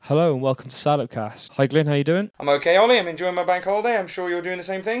Hello and welcome to Salopcast. Hi Glenn, how you doing? I'm okay, Ollie. I'm enjoying my bank holiday. I'm sure you're doing the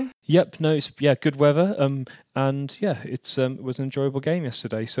same thing. Yep, no, it's good weather. It was an enjoyable game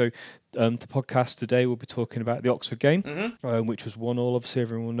yesterday. So, the podcast today we'll be talking about the Oxford game, which was 1-1. Obviously,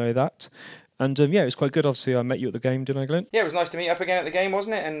 everyone will know that. And it was quite good. Obviously, I met you at the game, didn't I, Glenn? Yeah, it was nice to meet up again at the game,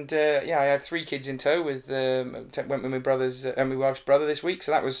 wasn't it? And I had 3 kids in tow. Went with my brother's and my wife's brother this week,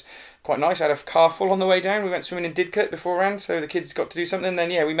 so that was quite nice. I had a car full on the way down. We went swimming in Didcot beforehand, so the kids got to do something. Then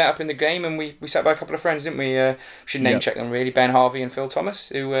we met up in the game and we sat by a couple of friends, didn't we? We should name check them really. Ben Harvey and Phil Thomas,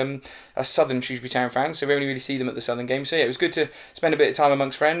 who are Southern Shrewsbury Town fans, so we only really see them at the Southern game. So it was good to spend a bit of time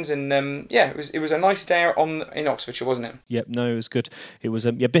amongst friends, and it was a nice day out in Oxfordshire, wasn't it? Yep, no, it was good. It was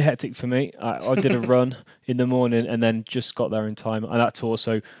a bit hectic for me. I did a run in the morning and then just got there in time. And that's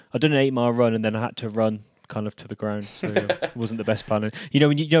also, I did an 8-mile run and then I had to run kind of to the ground, so it wasn't the best planning.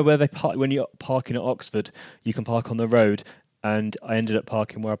 Where they park when you're parking at Oxford, you can park on the road, and I ended up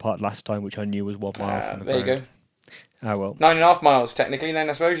parking where I parked last time, which I knew was 1 mile from the ground. There you go. Oh well. 9.5 miles technically. Then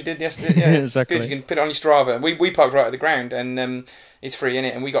I suppose you did yesterday. Yeah, exactly. Good. You can put it on your Strava. We parked right at the ground, and it's free in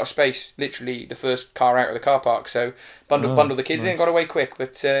it, and we got a space literally the first car out of the car park. So bundle the kids in, got away quick.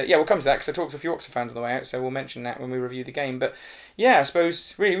 But we'll come to that because I talked to a few Oxford fans on the way out, so we'll mention that when we review the game. But yeah, I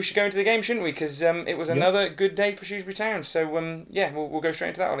suppose really we should go into the game, shouldn't we? Because it was another good day for Shrewsbury Town. So we'll go straight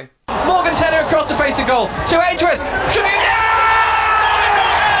into that, Ollie. Morgan's header across the face of goal to Edgeworth. Should he?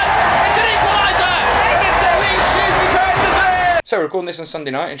 It's an equaliser. It's a lead Shrewsbury Town deserve. So we're recording this on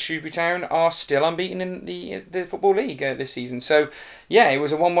Sunday night, and Shrewsbury Town are still unbeaten in the Football League this season. So it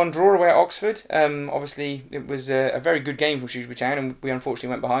was a 1-1 draw away at Oxford. Obviously, it was a very good game from Shrewsbury Town, and we unfortunately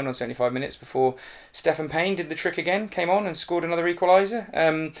went behind on 75 minutes before Stephen Payne did the trick again, came on and scored another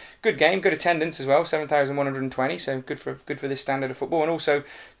equaliser. Good game, good attendance as well, 7,120, so good for this standard of football, and also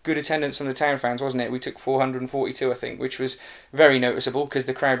good attendance from the town fans, wasn't it? We took 442, I think, which was very noticeable because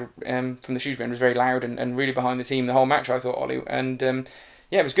the crowd from the Shrewsbury end was very loud and really behind the team the whole match, I thought, Ollie. And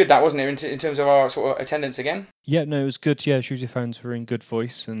it was good, that, wasn't it, in terms of our sort of attendance again? Yeah, no, it was good. Yeah, Shrewsbury fans were in good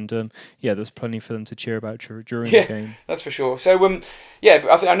voice, and there was plenty for them to cheer about during the game. That's for sure. So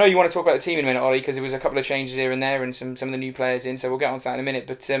I know you want to talk about the team in a minute, Ollie, because there was a couple of changes here and there, and some of the new players in. So we'll get on to that in a minute.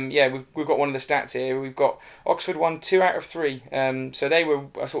 But we've got one of the stats here. We've got Oxford won 2 out of 3. So they were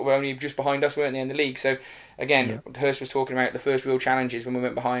sort of only just behind us, weren't they, in the league? So again, Hurst was talking about the first real challenges when we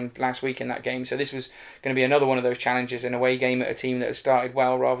went behind last week in that game. So this was going to be another one of those challenges, an away game at a team that has started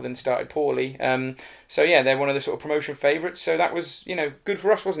well rather than started poorly. They're one of the sort of promotion favourites. So that was, good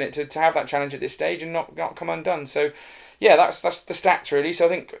for us, wasn't it, to have that challenge at this stage and not come undone. So, that's the stats really. So I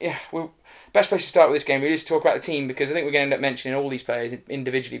think, best place to start with this game really is to talk about the team, because I think we're going to end up mentioning all these players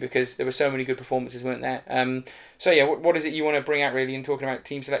individually because there were so many good performances, weren't there? What is it you want to bring out really in talking about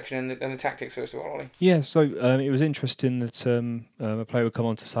team selection and the tactics first of all, Ollie? Yeah, so it was interesting that a player would come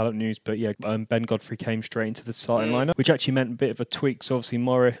on to Salop News, but Ben Godfrey came straight into the starting lineup, which actually meant a bit of a tweak. So obviously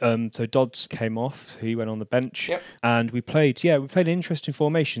so Dodds came off, he went on the bench, and we played an interesting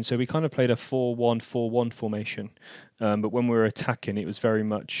formation. So we kind of played a 4-1-4-1 formation. But when we were attacking, it was very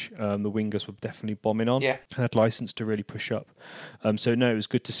much the wingers were definitely bombing on. Yeah, had license to really push up. It was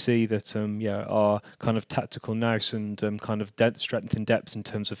good to see that our kind of tactical nous and kind of strength and depth in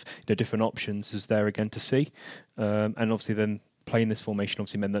terms of different options is there again to see. And obviously then playing this formation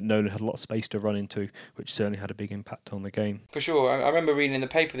obviously meant that Nolan had a lot of space to run into, which certainly had a big impact on the game. For sure. I remember reading in the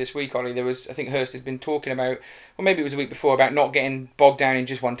paper this week, Ollie, I think Hurst had been talking about, or maybe it was a week before, about not getting bogged down in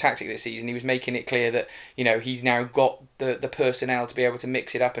just one tactic this season. He was making it clear that, he's now got the personnel to be able to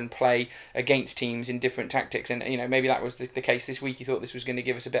mix it up and play against teams in different tactics. And, maybe that was the case this week. He thought this was going to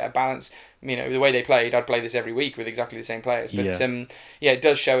give us a bit of balance. The way they played, I'd play this every week with exactly the same players. But, it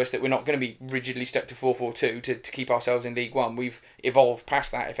does show us that we're not going to be rigidly stuck to 4-4-2 to keep ourselves in League One. We've evolved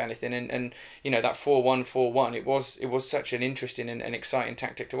past that, if anything. And that 4-1-4-1, it was such an interesting and exciting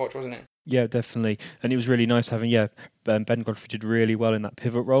tactic to watch, wasn't it? Yeah, definitely. And it was really nice having, Ben Godfrey did really well in that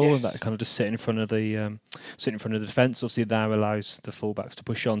pivot role, and that kind of just sitting in front of the defence. Obviously, that allows the fullbacks to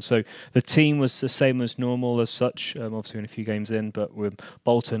push on. So the team was the same as normal as such. Obviously, in a few games in, but with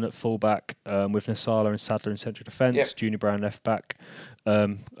Bolton at fullback, with Nasala and Sadler in central defence, Junior Brown left back.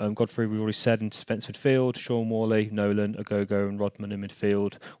 Godfrey, we already said, in defence midfield, Sean Morley, Nolan, Agogo and Rodman in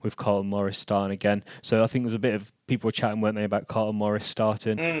midfield, with Carlton Morris starting again. So I think there's a bit of, people were chatting, weren't they, about Carlton Morris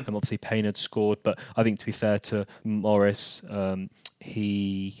starting, and obviously Payne had scored, but I think to be fair to Morris,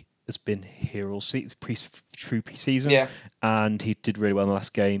 he has been here all season, true pre-season, and he did really well in the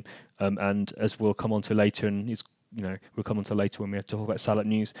last game, and as we'll come on to later, and we'll come on to later when we have to talk about Salop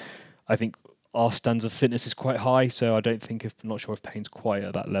News, I think our standards of fitness is quite high, so I don't think I'm not sure if Payne's quite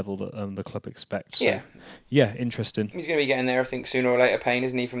at that level that the club expects. So, yeah, interesting. He's going to be getting there, I think, sooner or later, Payne,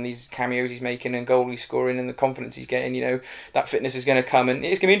 isn't he, from these cameos he's making and goal he's scoring and the confidence he's getting. That fitness is going to come, and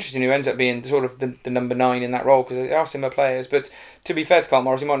it's going to be interesting who ends up being sort of the number 9 in that role, because they are similar players. But to be fair to Carl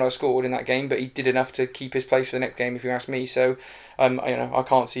Morris, he might not have scored in that game, but he did enough to keep his place for the next game, if you ask me. So I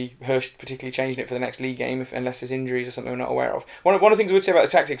can't see Hurst particularly changing it for the next league game unless there's injuries or something we're not aware of. One of the things I would say about the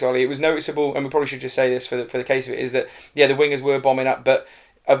tactics, Ollie, it was noticeable, and we probably should just say this for the case of it, is that the wingers were bombing up, but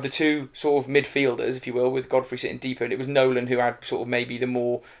of the two sort of midfielders, if you will, with Godfrey sitting deeper, and it was Nolan who had sort of maybe the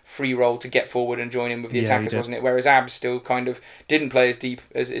more free role to get forward and join in with the attackers, wasn't it? Whereas Abs still kind of didn't play as deep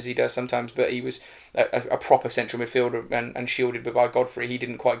as he does sometimes, but he was a proper central midfielder and shielded by Godfrey. He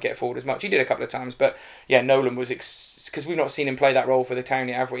didn't quite get forward as much. He did a couple of times, but yeah, Nolan was, because we've not seen him play that role for the town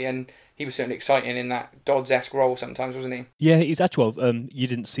yet, have we? And he was certainly exciting in that Dodds-esque role sometimes, wasn't he? Yeah, he's actually, you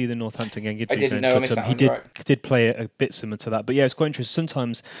didn't see the Northampton game, did you? I didn't know, I missed that he one, did play a bit similar to that. But yeah, it's quite interesting.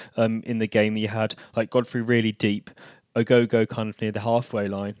 Sometimes in the game you had like Godfrey really deep, Ogogo kind of near the halfway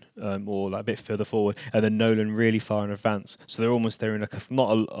line, or like a bit further forward, and then Nolan really far in advance. So they're almost there in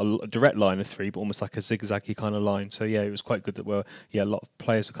not a direct line of 3, but almost like a zigzaggy kind of line. So yeah, it was quite good that a lot of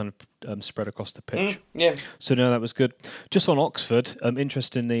players were kind of spread across the pitch. Yeah. So no, that was good. Just on Oxford,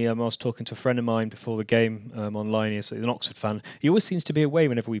 interestingly, I was talking to a friend of mine before the game online. He's an Oxford fan. He always seems to be away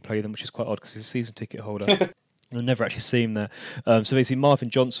whenever we play them, which is quite odd because he's a season ticket holder. I've never actually seen him there. So basically, Marvin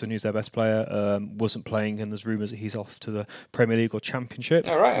Johnson, who's their best player, wasn't playing, and there's rumours that he's off to the Premier League or Championship.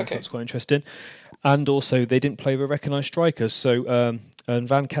 Oh, right, okay. That's quite interesting. And also, they didn't play with recognised strikers. So and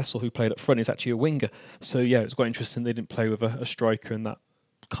Van Kessel, who played up front, is actually a winger. So yeah, it's quite interesting. They didn't play with a striker, and that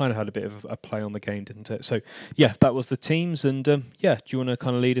kind of had a bit of a play on the game, didn't it? So yeah, that was the teams. And do you want to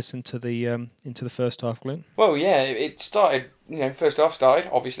kind of lead us into the first half, Glenn? Well, yeah, it started. First half started,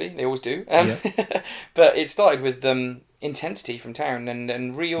 obviously, they always do. But it started with intensity from Town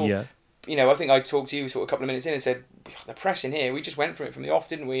and real. Yeah. I think I talked to you sort of a couple of minutes in and said, the press in here, we just went for it from the off,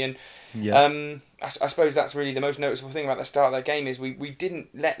 didn't we? And I suppose that's really the most noticeable thing about the start of that game is we didn't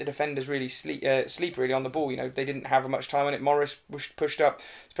let the defenders really sleep really on the ball. They didn't have much time on it. Morris was pushed up,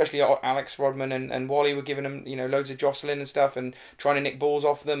 especially Alex Rodman and Wally were giving them loads of jostling and stuff and trying to nick balls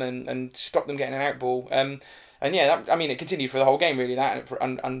off them and stop them getting an out ball. And yeah, it continued for the whole game really.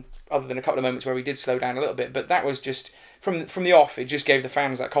 And other than a couple of moments where we did slow down a little bit, but that was just from the off. It just gave the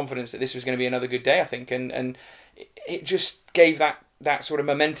fans that confidence that this was going to be another good day, I think, and it just gave that sort of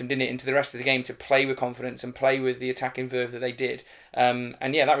momentum, didn't it, into the rest of the game to play with confidence and play with the attacking verve that they did. And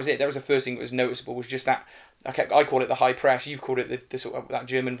yeah, that was it. That was the first thing that was noticeable, was just that. I call it the high press. You've called it the sort of that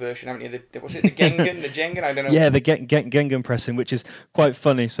German version, haven't you? Was it the Gengen? The Jengen? I don't know. Yeah, the Gengen pressing, which is quite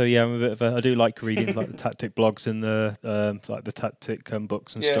funny. So yeah, I'm a bit of I do like reading like the tactic blogs and the like the tactic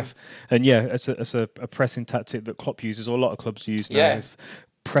books and stuff. And yeah, it's a pressing tactic that Klopp uses, or a lot of clubs use now. Yeah.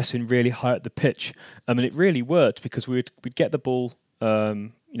 Pressing really high at the pitch. It really worked because we'd get the ball,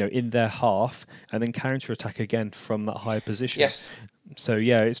 in their half, and then counter attack again from that high position. Yes. So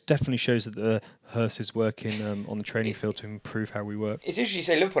yeah, it definitely shows that the Hurst is working on the training field to improve how we work. It's interesting you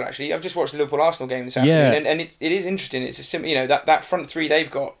say Liverpool, actually. I've just watched the Liverpool-Arsenal game this afternoon, and it is interesting. It's a simple, that front three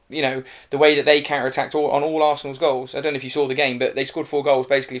they've got, the way that they counter-attacked on all Arsenal's goals. I don't know if you saw the game, but they scored 4 goals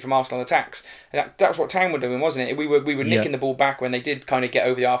basically from Arsenal attacks. And that was what Town were doing, wasn't it? We were nicking the ball back when they did kind of get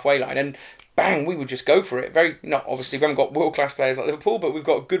over the halfway line, and bang, we would just go for it. Obviously we haven't got world-class players like Liverpool, but we've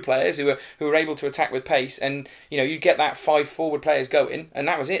got good players who are able to attack with pace, and you get that 5 forward players going, and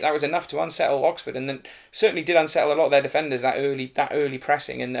that was it. That was enough to unsettle Oxford, and then certainly did unsettle a lot of their defenders, that early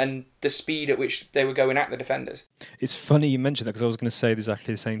pressing and the speed at which they were going at the defenders. It's funny you mentioned that, because I was going to say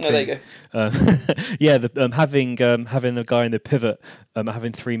exactly the same thing. There you go. Having the guy in the pivot,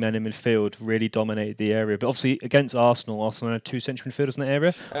 having 3 men in midfield really dominated the area. But obviously against Arsenal had 2 central midfielders in that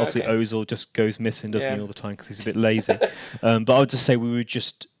area. Obviously Ozil just goes missing, doesn't he, all the time because he's a bit lazy. But I would just say we were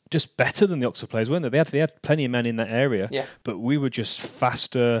just better than the Oxford players, weren't they? They had plenty of men in that area, but we were just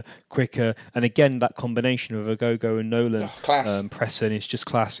faster, quicker, and again that combination of Ogogo and Nolan pressing is just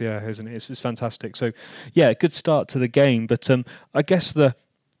class, isn't it? It's fantastic. So yeah, good start to the game, but I guess the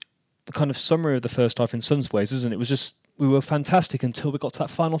kind of summary of the first half in some ways, isn't it? It was just we were fantastic until we got to that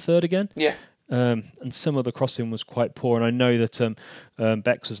final third again. Yeah. And some of the crossing was quite poor, and I know that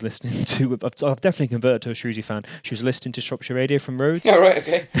Bex was listening to. I've definitely converted to a Shrewsbury fan. She was listening to Shropshire Radio from Rhodes. Oh, right,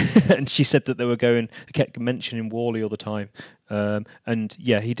 okay. And she said that they kept mentioning Wally all the time. And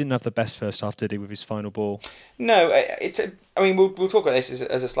yeah, he didn't have the best first half, did he, with his final ball? No, we'll talk about this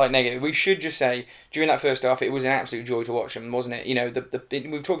as a slight negative. We should just say during that first half, it was an absolute joy to watch them, wasn't it? You know,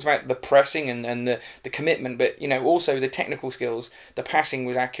 we've talked about the pressing and the commitment, but you know, also the technical skills. The passing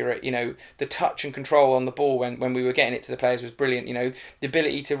was accurate. You know, the touch and control on the ball when we were getting it to the players was brilliant. You know, the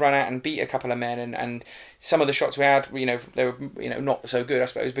ability to run out and beat a couple of men and some of the shots we had, you know, they were, you know, not so good, I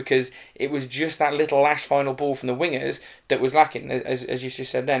suppose, because it was just that little last final ball from the wingers that was lacking, as you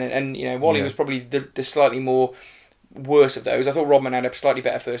just said then. And you know, Wally was probably the slightly more worse of those. I thought Rodman had a slightly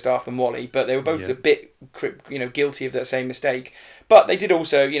better first half than Wally, but they were both a bit, you know, guilty of that same mistake. But they did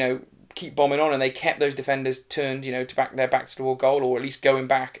also, you know, keep bombing on, and they kept those defenders turned, you know, to their backs toward goal, or at least going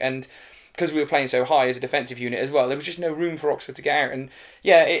back. And because we were playing so high as a defensive unit as well, there was just no room for Oxford to get out. And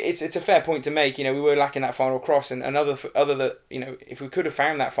yeah, it's a fair point to make. You know, we were lacking that final cross, and other that, you know, if we could have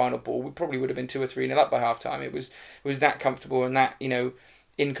found that final ball, we probably would have been 2 or 3-0 up by half time. It was that comfortable and that, you know,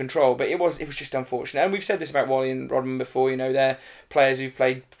 in control. But it was just unfortunate. And we've said this about Wally and Rodman before. You know, they're players who've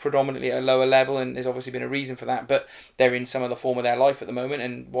played predominantly at a lower level, and there's obviously been a reason for that. But they're in some of the form of their life at the moment,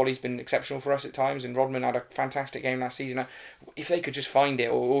 and Wally's been exceptional for us at times, and Rodman had a fantastic game last season. If they could just find it,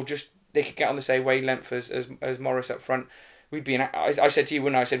 or just they could get on the same wavelength as Morris up front, we'd be I said to you,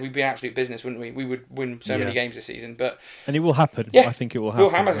 wouldn't I? I said we'd be in absolute business, wouldn't we? We would win so many games this season. And it will happen. Yeah, I think it will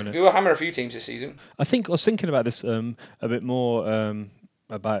happen. We'll hammer a few teams this season. I was thinking about this a bit more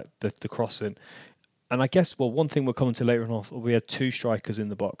about the crossing. And I guess, one thing we'll come into later on, we had 2 strikers in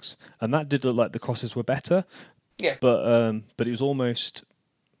the box, and that did look like the crosses were better. Yeah. But it was almost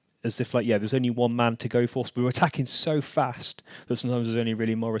as if there's only one man to go for. So we were attacking so fast that sometimes there was only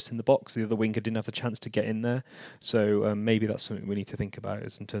really Morris in the box. The other winger didn't have the chance to get in there. So maybe that's something we need to think about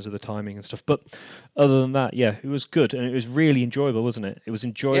in terms of the timing and stuff. But other than that, it was good, and it was really enjoyable, wasn't it? It was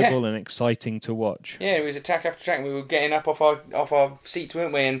enjoyable and exciting to watch. Yeah, it was attack after attack. We were getting up off our seats,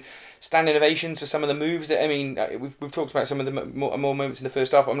 weren't we? And standing ovations for some of the moves that, I mean, we've talked about some of the more moments in the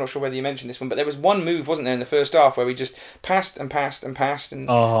first half. I'm not sure whether you mentioned this one, but there was one move, wasn't there, in the first half where we just passed and passed and passed, and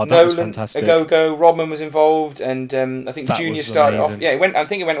that was fantastic. A go, Rodman was involved, and I think Junior started off. Yeah, I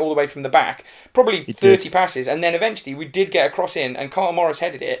think it went all the way from the back, probably 30 passes, and then eventually we did get a cross in, and Carl Morris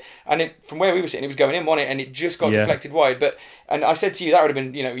headed it, and from where we were sitting, it was going in, wasn't it? And it just got deflected wide. And I said to you, that would have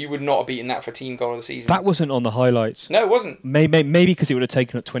been, you know, you would not have beaten that for team goal of the season. That wasn't on the highlights. No, it wasn't. Maybe because it would have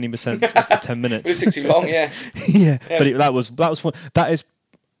taken up 20% for 10 minutes. It took too long, yeah. yeah. But that was one. That is.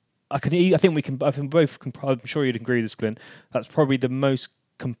 I think we can. I think both. I'm sure you'd agree with this, Glenn. That's probably the most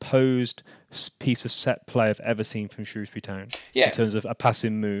composed piece of set play I've ever seen from Shrewsbury Town. Yeah. In terms of a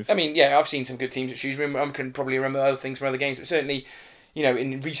passing move. I mean, I've seen some good teams at Shrewsbury. I can probably remember other things from other games, but certainly, you know,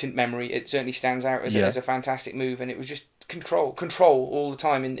 in recent memory, it certainly stands out as a fantastic move, and it was just control all the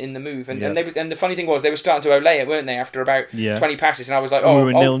time in the move, and the funny thing was they were starting to olay it, weren't they, after about 20 passes, and I was like, we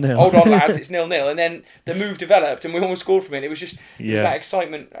were 0-0. Hold on lads, it's 0-0, and then the move developed and we almost scored from it. It was just it was that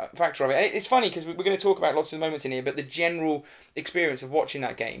excitement factor of it. And it's funny because we're going to talk about lots of the moments in here, but the general experience of watching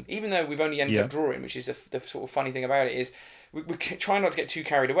that game, even though we've only ended up drawing, which is the sort of funny thing about it, is we try not to get too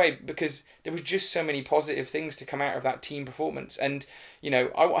carried away, because there was just so many positive things to come out of that team performance. And you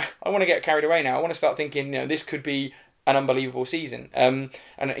know, I want to get carried away now. I want to start thinking, you know, this could be an unbelievable season. And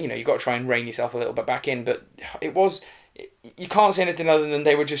you know, you've got to try and rein yourself a little bit back in, but you can't say anything other than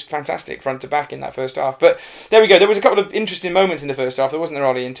they were just fantastic front to back in that first half. But there we go. There was a couple of interesting moments in the first half, there wasn't there,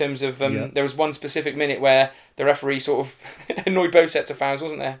 Ollie, in terms of there was one specific minute where the referee sort of annoyed both sets of fans,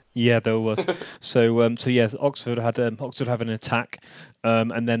 wasn't there? Yeah, there was. So Oxford had an attack,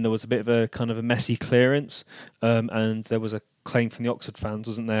 and then there was a bit of a kind of a messy clearance, and there was a claim from the Oxford fans,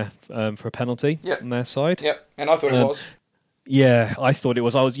 wasn't there, for a penalty on their side? Yep, and I thought it was. Yeah, I thought it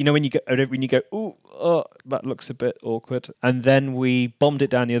was. You know, when you go, ooh, that looks a bit awkward. And then we bombed it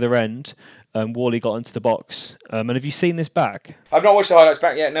down the other end. Wally got into the box. And have you seen this back? I've not watched the highlights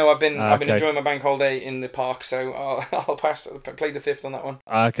back yet. No, I've been enjoying my bank holiday in the park, so I'll pass. Play the fifth on that one.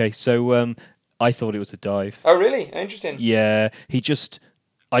 Okay, so I thought it was a dive. Oh, really? Interesting. Yeah, he just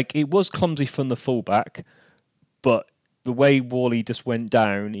it was clumsy from the fullback, but the way Wally just went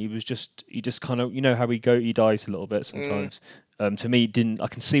down, he just kind of, you know how he dives a little bit sometimes. To me, it didn't. I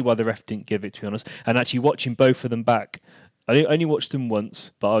can see why the ref didn't give it, to be honest. And actually, watching both of them back, I only watched them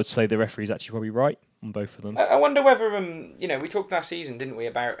once, but I would say the referee's actually probably right on both of them. I wonder whether you know, we talked last season, didn't we,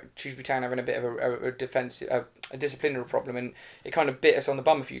 about Shrewsbury Town having a bit of a disciplinary problem, and it kind of bit us on the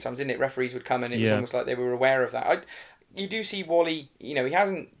bum a few times, didn't it? Referees would come and it was almost like they were aware of that. You do see Wally, you know, he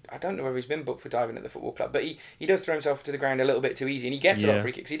hasn't. I don't know whether he's been booked for diving at the football club, but he does throw himself to the ground a little bit too easy, and he gets a lot of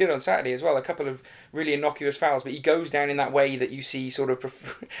free kicks. He did on Saturday as well, a couple of really innocuous fouls, but he goes down in that way that you see sort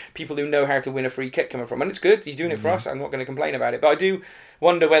of people who know how to win a free kick coming from, and it's good. He's doing it for us. I'm not going to complain about it, but I do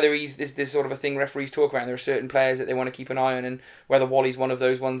wonder whether this sort of a thing referees talk about, and there are certain players that they want to keep an eye on, and whether Wally's one of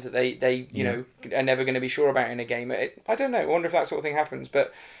those ones that they you know are never going to be sure about in a game. I don't know. I wonder if that sort of thing happens,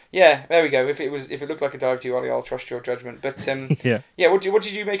 but yeah, there we go. If it looked like a dive to you, Ollie, I'll trust your judgment. But yeah. What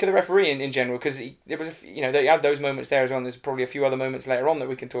did you make of the referee in general? Because there was they had those moments there as well. And there's probably a few other moments later on that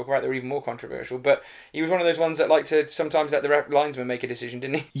we can talk about that are even more controversial. But he was one of those ones that liked to sometimes let the linesman make a decision,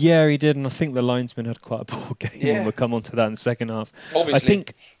 didn't he? Yeah, he did, and I think the linesman had quite a poor game. Yeah. We'll come on to that in the second half. Obviously. I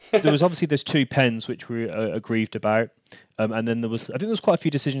think there was obviously those 2 pens which we were aggrieved about. And then there was quite a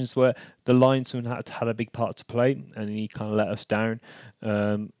few decisions where the linesman had a big part to play, and he kind of let us down.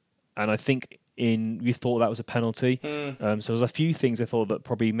 And I think we thought that was a penalty. So there was a few things I thought that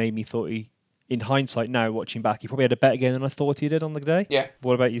probably made me thought in hindsight now, watching back, he probably had a better game than I thought he did on the day. Yeah.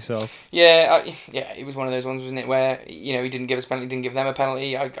 What about yourself? Yeah, it was one of those ones, wasn't it, where he didn't give us a penalty, didn't give them a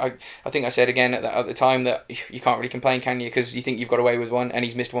penalty. I think I said again at the time that you can't really complain, can you? Because you think you've got away with one, and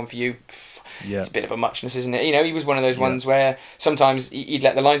he's missed one for you. Yeah. It's a bit of a muchness, isn't it? He was one of those ones where sometimes he'd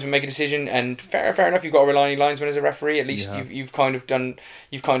let the linesman make a decision, and fair enough, you've got to rely on your linesman as a referee. At least you've kind of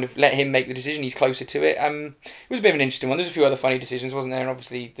let him make the decision. He's closer to it. It was a bit of an interesting one. There's a few other funny decisions, wasn't there? And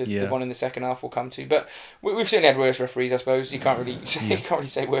obviously the one in the second half we'll come to. But we've certainly had worse referees, I suppose. You can't really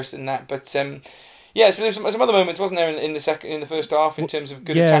say worse than that. But so there's some other moments, wasn't there, in the first half in terms of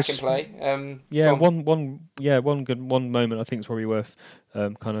good attacking play. One moment I think is probably worth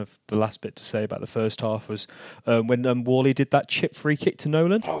kind of the last bit to say about the first half was when Wally did that chip free kick to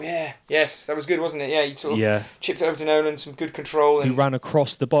Nolan. Oh yeah, yes, that was good, wasn't it? Yeah, he sort of chipped it over to Nolan, some good control. He ran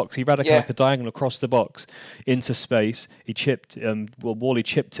across the box. He ran like a diagonal across the box into space. He chipped. Wally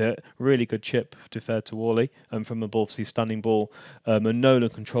chipped it. Really good chip, to be fair to Wally, from above his standing ball. And Nolan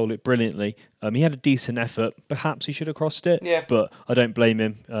controlled it brilliantly. He had a decent effort. Perhaps he should have crossed it. Yeah. But I don't blame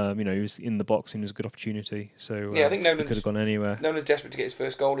him. He was in the box and it was a good opportunity. So I think Nolan could have gone anywhere. Nolan's desperate to get his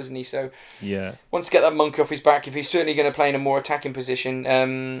first goal, isn't he? So wants to get that monkey off his back. If he's certainly going to play in a more attacking position.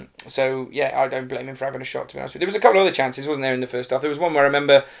 I don't blame him for having a shot, to be honest with you. There was a couple of other chances, wasn't there, in the first half? There was one where I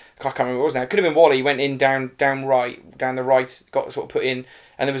remember, I can't remember what it was now. It could have been Wally. He went in down the right, got sort of put in.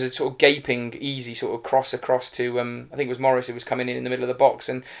 And there was a sort of gaping, easy sort of cross across to, I think it was Morris who was coming in the middle of the box.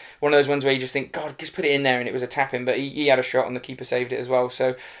 And one of those ones where you just think, God, just put it in there, and it was a tap-in. But he had a shot and the keeper saved it as well.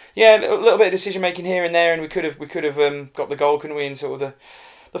 So, yeah, a little bit of decision-making here and there, and we could have got the goal, couldn't we, in sort of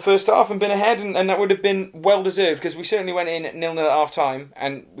the first half and been ahead, and that would have been well-deserved, because we certainly went in 0-0 at half-time,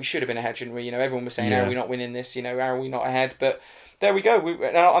 and we should have been ahead, shouldn't we? Everyone was saying, how are we not winning this? How are we not ahead? But there we go.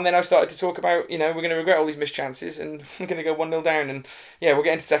 And then I started to talk about, we're going to regret all these missed chances, and we're going to go 1-0 down. And yeah, we'll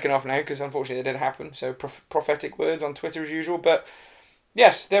get into second half now, because unfortunately it did happen. So prophetic words on Twitter as usual. But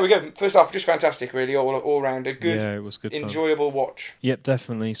yes, there we go. First half, just fantastic, really, all round. A good, it was good enjoyable watch. Yep,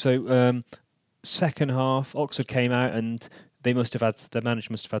 definitely. So second half, Oxford came out, and their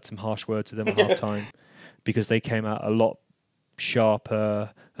manager must have had some harsh words to them at half time, because they came out a lot sharper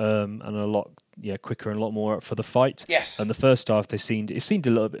and a lot quicker and a lot more up for the fight. Yes. And the first half, it seemed a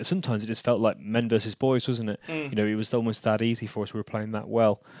little bit. Sometimes it just felt like men versus boys, wasn't it? It was almost that easy for us. We were playing that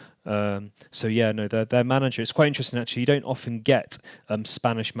well. Their manager. It's quite interesting actually. You don't often get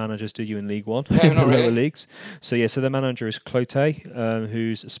Spanish managers, do you, in League One? No, in the not really. lower leagues. So their manager is Clote,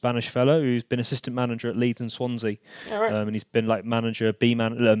 who's a Spanish fellow who's been assistant manager at Leeds and Swansea, and he's been like manager, B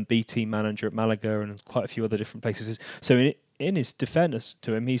team manager at Malaga and quite a few other different places. So in his defence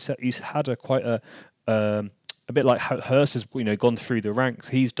to him, he's had a bit like how Hurst has gone through the ranks.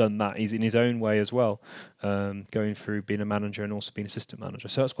 He's done that. He's in his own way as well, going through being a manager and also being assistant manager.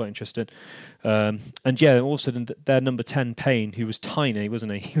 So that's quite interesting. All of a sudden their number 10, Payne, who was tiny,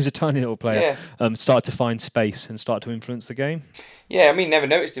 wasn't he? He was a tiny little player. Started to find space and start to influence the game. Yeah, I mean, never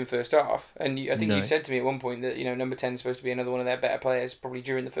noticed him first half, and I think you said to me at one point that number 10 is supposed to be another one of their better players, probably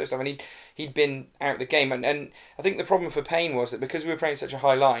during the first half, and he'd been out of the game, and I think the problem for Payne was that because we were playing such a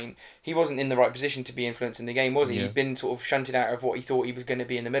high line, he wasn't in the right position to be influencing the game, was he? Yeah. He'd been sort of shunted out of what he thought he was going to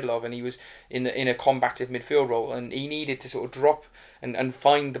be in the middle of, and he was in a combative midfield role, and he needed to sort of drop and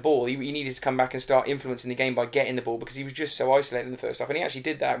find the ball. He needed to come back and start influencing the game by getting the ball, because he was just so isolated in the first half, and he actually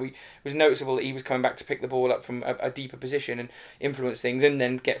did that. It was noticeable that he was coming back to pick the ball up from a deeper position and influence things and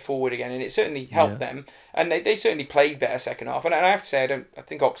then get forward again, and it certainly helped them, and they certainly played better second half. And I have to say, I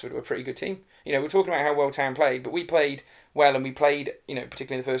think Oxford were a pretty good team. We're talking about how well Town played, but we played well, and we played,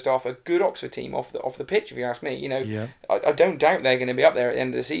 particularly in the first half, a good Oxford team off the pitch. If you ask me, Yeah. I don't doubt they're going to be up there at the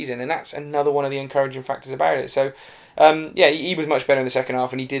end of the season, and that's another one of the encouraging factors about it. So, he was much better in the second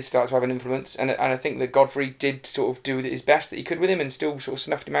half, and he did start to have an influence, and I think that Godfrey did sort of do his best that he could with him, and still sort of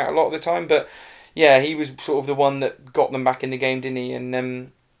snuffed him out a lot of the time. But yeah, he was sort of the one that got them back in the game, didn't he?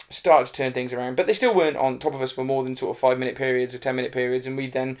 And started to turn things around, but they still weren't on top of us for more than sort of 5-minute periods or 10-minute periods, and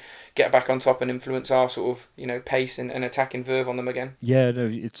we'd then get back on top and influence our sort of pace and attacking verve on them again. Yeah, no,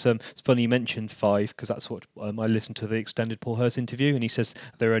 it's funny you mentioned 5 because that's what I listened to the extended Paul Hurst interview, and he says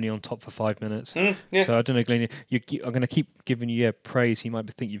they're only on top for 5 minutes. Yeah. So I don't know, Glenn, I'm going to keep giving you praise. You might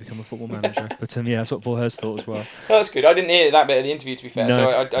think you become a football manager, but yeah, that's what Paul Hurst thought as well. Oh, that's good. I didn't hear that bit of the interview, to be fair. No,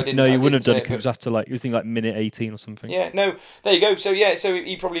 so I didn't. No, you wouldn't have done it because it was after you think like minute 18 or something. Yeah, no, there you go. So yeah, so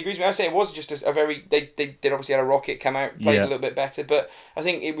he probably agrees with me. I say it was just a very they obviously had a rocket come out, played a little bit better, but I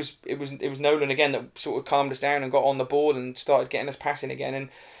think it was Nolan again that sort of calmed us down and got on the ball and started getting us passing again. And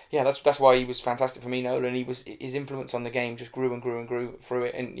yeah, that's why he was fantastic for me, Nolan. His influence on the game just grew and grew and grew through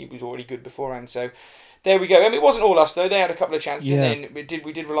it, and he was already good beforehand. So there we go. I mean, it wasn't all us though. They had a couple of chances, didn't they? And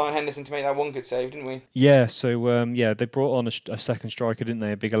we did rely on Henderson to make that one good save, didn't we? Yeah. So they brought on a second striker, didn't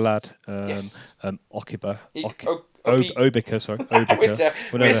they? A bigger lad, Yes. Okiba. Obika. Sorry, Obika.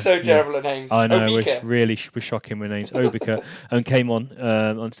 We're so terrible at names. I know, Obika. we're shocking with names. Obika, and came on,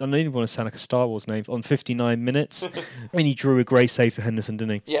 I don't even want to sound like a Star Wars name, on 59 minutes, and he drew a great save for Henderson,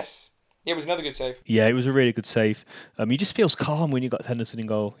 didn't he? Yes. Yeah, it was another good save. Yeah, it was a really good save. He just feels calm when you got Henderson in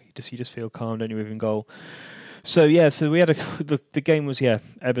goal. You just feel calm, don't you, with him in goal. So yeah, so we had the game was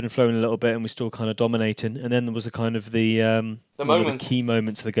ebbing and flowing a little bit, and we're still kind of dominating. And then there was a kind of the key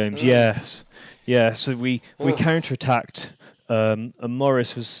moments of the games. Yes, yeah. So we counter-attacked, and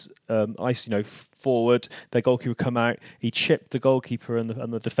Morris was forward. Their goalkeeper come out. He chipped the goalkeeper and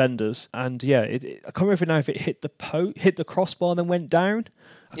the defenders. And yeah, I can't remember now if it hit the crossbar and then went down.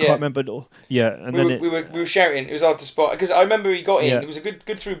 I can't remember. Yeah, and we were shouting. It was hard to spot because I remember he got in. It was a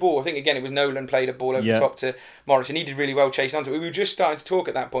good through ball. I think again it was Nolan played a ball over the top to Morris, and he did really well chasing onto it. We were just starting to talk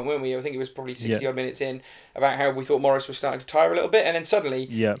at that point, weren't we? I think it was probably 60 odd minutes in about how we thought Morris was starting to tire a little bit, and then suddenly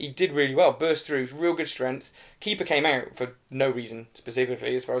he did really well, burst through, real good strength. Keeper came out for no reason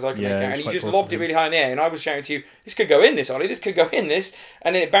specifically, as far as I can make out, and he just lobbed it really high in the air. And I was shouting to you, "This could go in, this Ollie. This could go in, this."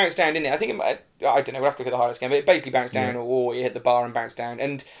 And then it bounced down, didn't it? I think I don't know. We'll have to look at the highlights again, but it basically bounced down, or it hit the bar and bounced down.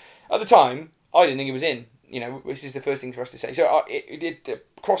 And at the time, I didn't think it was in. This is the first thing for us to say. So it did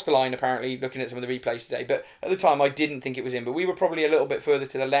cross the line, apparently, looking at some of the replays today. But at the time, I didn't think it was in. But we were probably a little bit further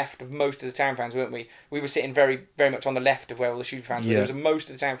to the left of most of the Town fans, weren't we? We were sitting very, very much on the left of where all the Shrewsbury fans were. There was most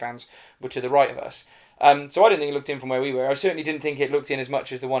of the Town fans were to the right of us. So I didn't think it looked in from where we were. I certainly didn't think it looked in as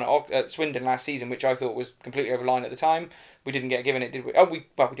much as the one at Swindon last season, which I thought was completely over the line at the time. We didn't get given it, did we?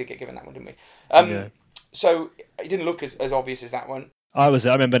 We did get given that one, didn't we? So it didn't look as obvious as that one. I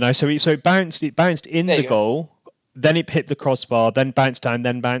remember now. So it bounced in the goal, then it hit the crossbar, then bounced down,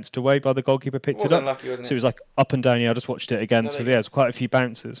 then bounced away by the goalkeeper, picked it up. Unlucky, wasn't it? So it was like up and down. Yeah, I just watched it again. So there's quite a few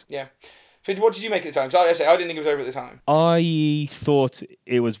bounces. Yeah. So what did you make at the time? Because I didn't think it was over at the time. I thought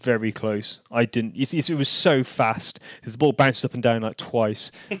it was very close. I didn't. It was so fast. The ball bounced up and down like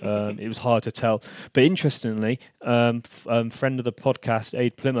twice. It was hard to tell. But interestingly, friend of the podcast,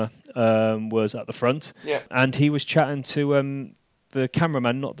 Aid Plimmer, was at the front. Yeah. And he was chatting to the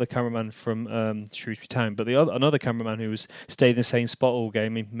cameraman, not the cameraman from Shrewsbury Town, but another cameraman who was staying in the same spot all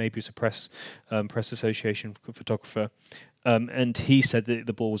game. Maybe it was a press association photographer. And he said that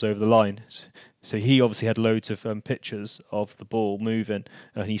the ball was over the line. So he obviously had loads of pictures of the ball moving,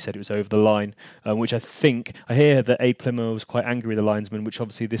 and he said it was over the line, which I hear that Aid Plymouth was quite angry with the linesman, which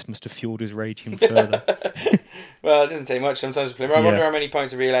obviously this must have fueled his rage even further. Well, it doesn't take much sometimes with Plymouth. I wonder how many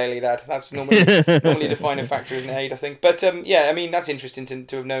points of real Ale he'd had. That's normally the defining factor, isn't it, Aid, I think. But I mean, that's interesting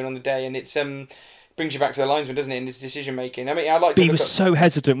to have known on the day, and it's brings you back to the linesman, doesn't it, in his decision making. I mean, I like. But he was so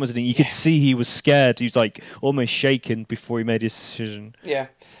hesitant, wasn't he? You could see he was scared. He was like almost shaking before he made his decision. Yeah.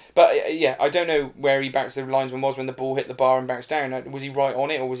 But I don't know where he bounced the linesman was when the ball hit the bar and bounced down. Was he right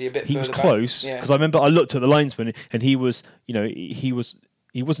on it, or was he a bit further back? He was close, because I remember I looked at the linesman and he was, he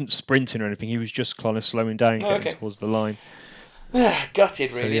wasn't sprinting or anything. He was just kind of slowing down, getting towards the line.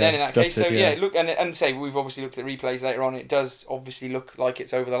 Gutted, really. Then in that case, so yeah, look, and say we've obviously looked at replays later on. It does obviously look like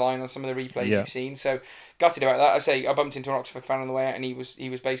it's over the line on some of the replays you've seen. So gutted about that. I bumped into an Oxford fan on the way out, and he was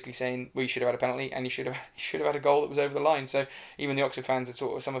basically saying we should have had a penalty, and he should have had a goal that was over the line. So even the Oxford fans,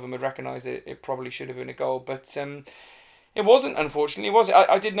 some of them would recognise that it probably should have been a goal. But It wasn't, unfortunately, was it?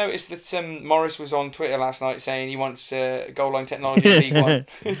 I did notice that Morris was on Twitter last night saying he wants goal line technology in League One.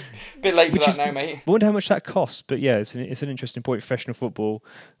 It's a bit late for that now, mate. I wonder how much that costs, but yeah, it's an interesting point. Professional football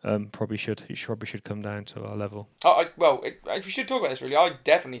probably should come down to our level. If you should talk about this, really, I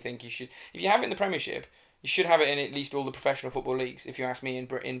definitely think you should. If you have it in the Premiership, you should have it in at least all the professional football leagues, if you ask me, in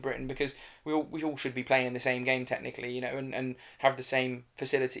Britain, because we all should be playing the same game technically, and have the same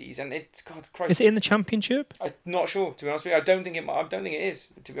facilities. And it's, God Christ. Is it in the Championship? I'm not sure, to be honest with you. I don't think it is,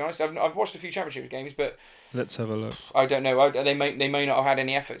 to be honest. I've watched a few Championship games, but let's have a look. I don't know. They may not have had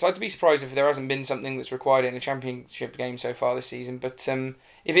any effort. So I'd be surprised if there hasn't been something that's required in a Championship game so far this season. But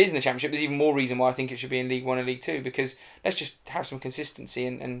if it is in the Championship, there's even more reason why I think it should be in League One and League Two, because let's just have some consistency.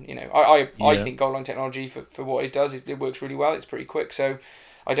 And I think goal line technology for what it does, it works really well. It's pretty quick, so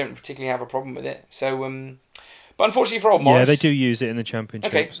I don't particularly have a problem with it. So, but unfortunately for old Morris, yeah, they do use it in the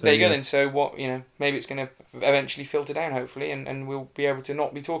Championship. Okay, so there you go then. So what, maybe it's going to eventually filter down, hopefully, and we'll be able to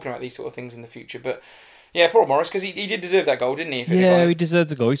not be talking about these sort of things in the future. But yeah, poor Morris, because he did deserve that goal, didn't he? Yeah, he deserves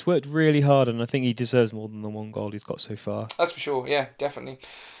the goal. He's worked really hard, and I think he deserves more than the one goal he's got so far. That's for sure. Yeah, definitely.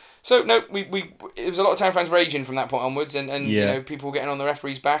 So no, it was a lot of Town fans raging from that point onwards, and people were getting on the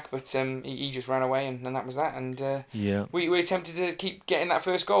referee's back, but he just ran away, and that was that. And we attempted to keep getting that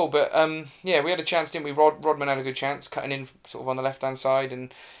first goal, but we had a chance, didn't we? Rodman had a good chance, cutting in sort of on the left hand side, and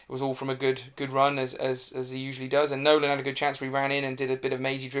it was all from a good run as he usually does. And Nolan had a good chance. We ran in and did a bit of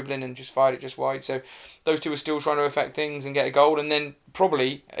mazy dribbling and just fired it just wide. So those two were still trying to affect things and get a goal, and then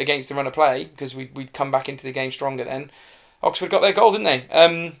probably against the run of play, because we'd come back into the game stronger then, Oxford got their goal, didn't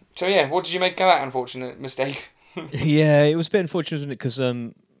they? So yeah, what did you make of that unfortunate mistake? Yeah, it was a bit unfortunate, wasn't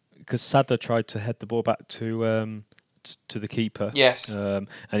it? Because Sadler tried to head the ball back to the keeper. Yes. And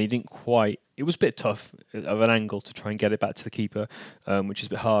he didn't quite. It was a bit tough of an angle to try and get it back to the keeper, which is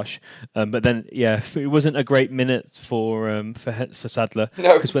a bit harsh. But then, yeah, it wasn't a great minute for Sadler.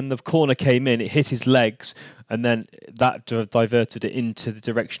 No. Because when the corner came in, it hit his legs, and then that diverted it into the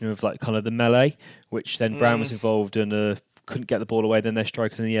direction of like kind of the melee, which then Brown was involved in. Couldn't get the ball away. Then their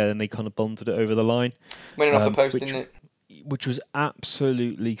strikers in the air, and they kind of bundled it over the line. Went off the post, didn't it? Which was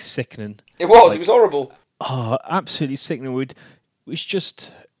absolutely sickening. It was. It was horrible. Oh, absolutely sickening. It's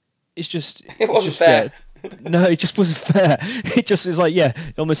just. It wasn't fair. Yeah, no, it just wasn't fair. It just was like,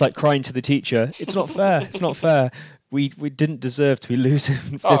 almost like crying to the teacher. It's not fair. It's not fair. We didn't deserve to be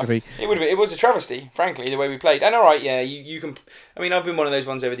losing. Did we? It would have been. It was a travesty, frankly, the way we played. And all right, yeah, you can. I mean, I've been one of those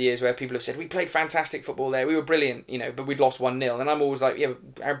ones over the years where people have said we played fantastic football there. We were brilliant, but we'd lost 1-0. And I'm always like, yeah,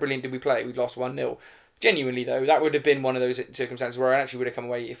 but how brilliant did we play? We'd lost 1-0. Genuinely though, that would have been one of those circumstances where I actually would have come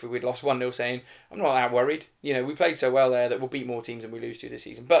away if we'd lost 1-0 saying, I'm not that worried. We played so well there that we'll beat more teams than we lose to this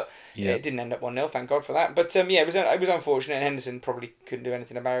season. But it didn't end up 1-0, thank God for that. But it was unfortunate, and Henderson probably couldn't do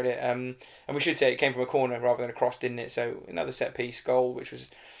anything about it. And we should say it came from a corner rather than a cross, didn't it? So another set piece goal, which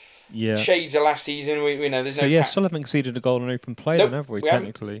was shades of last season. We know there's no. Still haven't conceded a goal in open play, then, have we?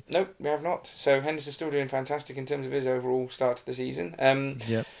 Technically, nope, we have not. So Henderson's still doing fantastic in terms of his overall start to the season.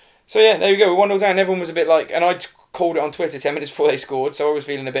 Yep. So yeah, there we go. We're 1-0 down. Everyone was a bit like, and I called it on Twitter 10 minutes before they scored, so I was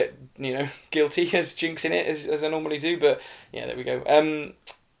feeling a bit, guilty as jinxing it as I normally do. But yeah, there we go.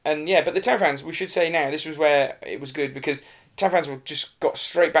 But the Town fans, we should say now, this was where it was good because Town fans just got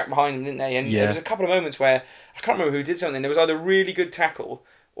straight back behind them, didn't they? And there was a couple of moments where I can't remember who did something. There was either a really good tackle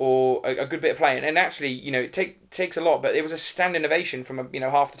or a good bit of play, and actually, it takes a lot, but it was a standing ovation from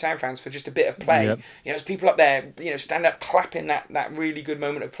half the Town fans for just a bit of play. Yep. There's people up there, stand up clapping that really good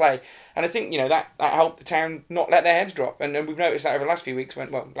moment of play, and I think that helped the Town not let their heads drop, and we've noticed that over the last few weeks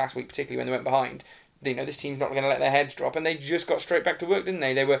last week particularly when they went behind. This team's not going to let their heads drop, and they just got straight back to work, didn't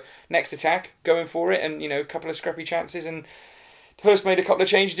they? They were next attack, going for it, and a couple of scrappy chances, and Hurst made a couple of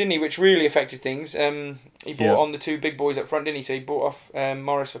changes, didn't he, which really affected things. He brought on the two big boys up front, didn't he? So he brought off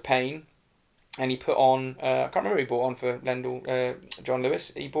Morris for Payne, and he put on, I can't remember who he brought on for Lendl, John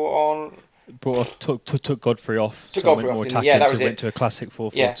Lewis. He took Godfrey off. Took Godfrey off, didn't he? Yeah, that was went it. to a classic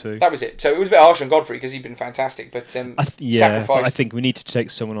 4-4-2. Yeah, that was it. So it was a bit harsh on Godfrey because he'd been fantastic, but sacrificed. But I think we need to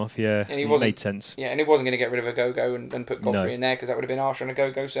take someone off, and it made sense. Yeah, and he wasn't going to get rid of a Go-Go and put Godfrey in there because that would have been harsh on a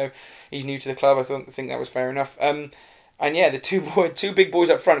Go-Go, so he's new to the club. I think that was fair enough. And yeah, the two big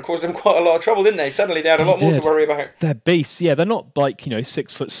boys up front caused them quite a lot of trouble, didn't they? Suddenly they had a lot more to worry about. They're beasts, they're not like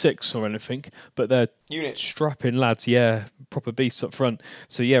 6'6" or anything, but they're units, strapping lads, proper beasts up front.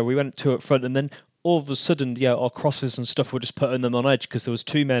 So we went 2 up front, and then all of a sudden, our crosses and stuff were just putting them on edge because there was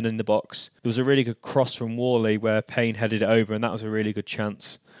 2 men in the box. There was a really good cross from Worley where Payne headed it over, and that was a really good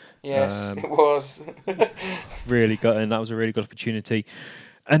chance. Yes, it was. Really good, and that was a really good opportunity.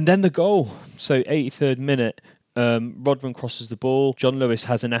 And then the goal. So 83rd minute. Rodman crosses the ball. John Lewis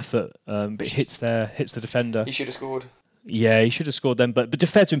has an effort, but hits the defender. He should have scored. Yeah, he should have scored then. But to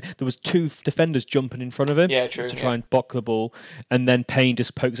fair to him, there was 2 defenders jumping in front of him true, to try and block the ball, and then Payne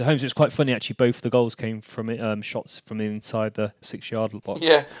just pokes it home. So it's quite funny actually. Both of the goals came from shots from inside the 6-yard box.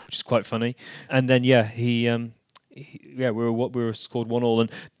 Yeah, which is quite funny. And then we were scored 1-1, and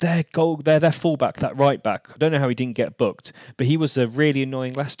their fullback, that right back, I don't know how he didn't get booked, but he was really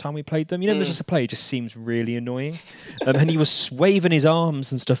annoying last time we played them. There's just a player who just seems really annoying, and he was waving his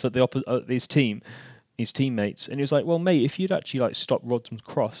arms and stuff at his teammates, and he was like, "Well, mate, if you'd actually stopped Rodman's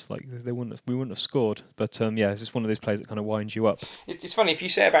cross, we wouldn't have scored." But it's just one of those players that kind of winds you up. It's funny if you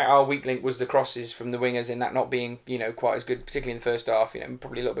say about our weak link was the crosses from the wingers, and that not being quite as good, particularly in the first half.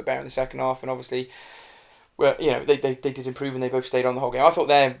 Probably a little bit better in the second half, and obviously. Well, they did improve and they both stayed on the whole game. I thought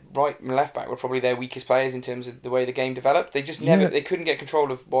their right and left back were probably their weakest players in terms of the way the game developed. They just they couldn't get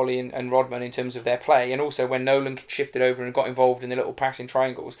control of Wally and Rodman in terms of their play. And also when Nolan shifted over and got involved in the little passing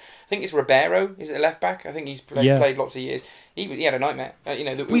triangles, I think it's Ribeiro, is it a left back? I think he's played lots of years. He had a nightmare.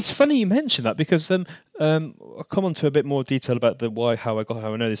 It's funny you mention that because I'll come on to a bit more detail about how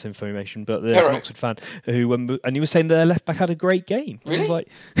I know this information. But there's an Oxford fan who and he was saying that their left back had a great game. Really? I was like,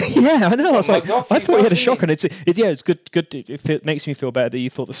 yeah, I know. I was like, I thought he had a shock, and it's good. It makes me feel better that you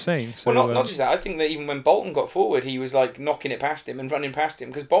thought the same. So, well, not just that. I think that even when Bolton got forward, he was knocking it past him and running past him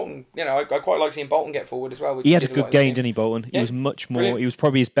because Bolton. I quite like seeing Bolton get forward as well. He had a good game, didn't he, Bolton? Yeah. He was much more. Brilliant. He was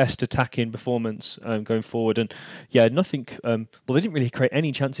probably his best attacking performance going forward, and nothing. They didn't really create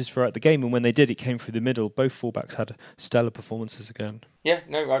any chances throughout the game, and when they did, it came through the middle. Both fullbacks had stellar performances again. Yeah,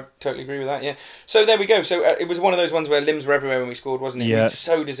 no, I totally agree with that. Yeah, so there we go. So it was one of those ones where limbs were everywhere when we scored, wasn't it? Yeah. We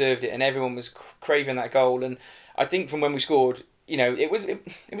so deserved it, and everyone was craving that goal. And I think from when we scored, it was a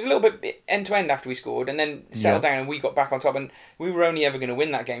little bit end to end after we scored, and then settled down, and we got back on top, and we were only ever going to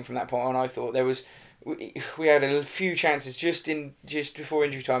win that game from that point on. I thought there was. We had a few chances just before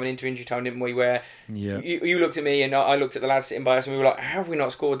injury time and into injury time, didn't we? Where you looked at me and I looked at the lads sitting by us, and we were like, "How have we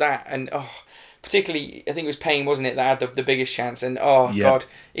not scored that?" And particularly, I think it was Payne, wasn't it, that had the biggest chance? And God,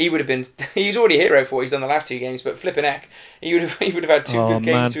 he would have been. He's already a hero for what he's done the last 2 games, but flipping heck, he would have had 2 good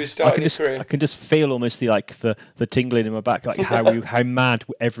games to his start in his career. I can just feel almost the tingling in my back, how mad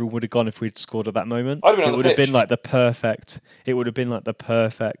everyone would have gone if we'd scored at that moment. I'd have been on the pitch. It would have been the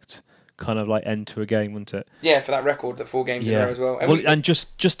perfect kind of end to a game, wouldn't it? Yeah, for that record, that 4 games in a row as well. And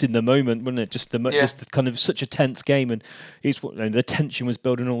just in the moment, wasn't it? Just kind of such a tense game, and the tension was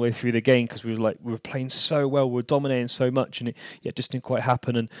building all the way through the game because we were playing so well, we were dominating so much, and it just didn't quite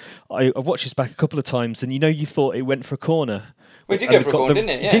happen. And I watched this back a couple of times, and you thought it went for a corner. Well, it did go for a corner, didn't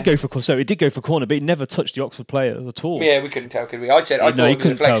it? Yeah. It did go for a corner. So it did go for a corner, but it never touched the Oxford player at all. Yeah, we couldn't tell, could we? I thought it was a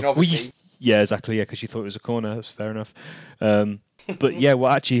deflection, obviously. Yeah, exactly. Yeah, because you thought it was a corner. That's fair enough. But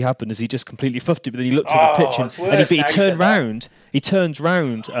what actually happened is he just completely fluffed it. But then he looked at the pitch and he turned round. He turns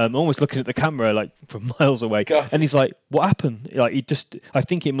round, almost looking at the camera from miles away, and he's like, "What happened?" I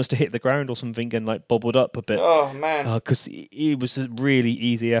think it must have hit the ground or something and bubbled up a bit. Oh man! Because it was a really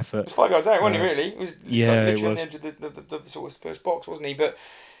easy effort. It was 5 yards out, wasn't he? Really? It was literally on the edge of the sort of first box, wasn't he? But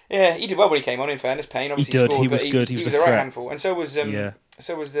yeah, he did well when he came on. In fairness, Payne obviously scored. He was good. He was a right handful, and so was John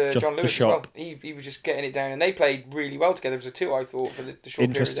Lewis as well. He was just getting it down, and they played really well together as a 2, I thought, for the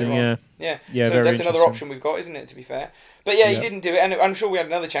short period they were on. Yeah. So that's another option we've got, isn't it, to be fair? But he didn't do it, and I'm sure we had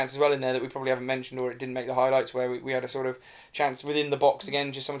another chance as well in there that we probably haven't mentioned, or it didn't make the highlights, where we had a sort of chance within the box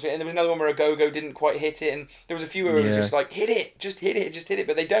again, just someone to hit. And there was another one where Agogo didn't quite hit it, and there was a few where it was just hit it,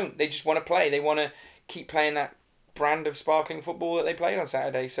 but they don't. They just want to play. They want to keep playing that brand of sparkling football that they played on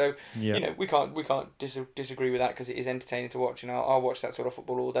Saturday. So we can't disagree with that because it is entertaining to watch, and I'll watch that sort of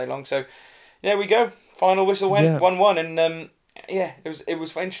football all day long. So there we go. Final whistle went 1-1, and it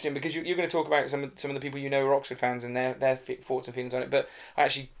was interesting because you're going to talk about some of the people who are Oxford fans and their thoughts and feelings on it. But I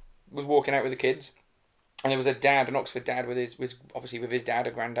actually was walking out with the kids, and there was an Oxford dad with his dad,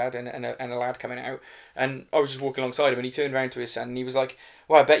 a granddad, and a lad coming out, and I was just walking alongside him, and he turned around to his son, and he was like,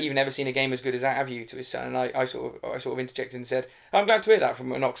 "Well, I bet you've never seen a game as good as that, have you?" to his son, and I sort of interjected and said, "I'm glad to hear that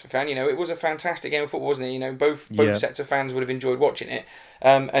from an Oxford fan. It was a fantastic game of football, wasn't it? Both sets of fans would have enjoyed watching it."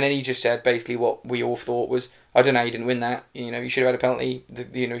 And then he just said basically what we all thought was, "I don't know how you didn't win that. You should have had a penalty.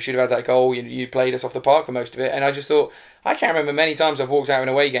 You should have had that goal. You played us off the park for most of it." And I just thought, I can't remember many times I've walked out of an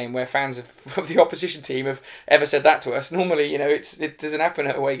away game where fans of the opposition team have ever said that to us. Normally, it doesn't happen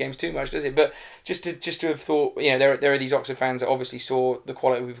at away games too much, does it? But just to have thought, there are these Oxford fans that obviously saw the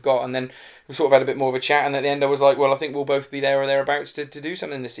quality we've got, and then we sort of had a bit more of a chat. And at the end, I was like, "Well, I think we'll both be there or thereabouts to do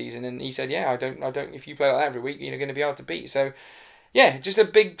something this season." And he said, "Yeah, I don't. If you play like that every week, you're going to be hard to beat." So. Yeah, just a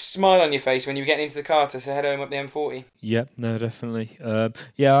big smile on your face when you were getting into the car to head home up the M40. Yeah, no, definitely. I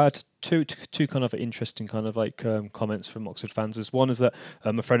had two kind of interesting kind of comments from Oxford fans. One is that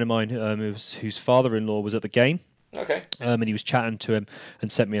a friend of mine whose father-in-law was at the game. Okay. And he was chatting to him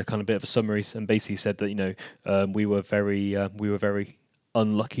and sent me a kind of bit of a summary and basically said that we were very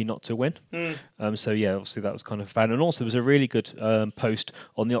unlucky not to win. So yeah, obviously that was kind of fun. And also there was a really good post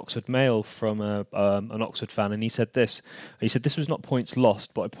on the Oxford Mail from an Oxford fan, and he said this. He said this was not points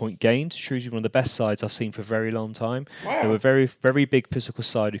lost, but a point gained. Shrewsbury one of the best sides I've seen for a very long time. Wow. They were a very, very big physical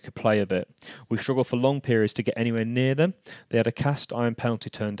side who could play a bit. We struggled for long periods to get anywhere near them. They had a cast iron penalty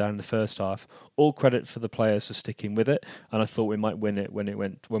turned down in the first half. All credit for the players for sticking with it, and I thought we might win it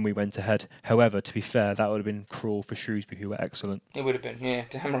when we went ahead. However, to be fair, that would have been cruel for Shrewsbury, who were excellent. It would have been, yeah,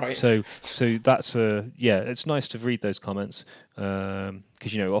 damn right. So that's it's nice to read those comments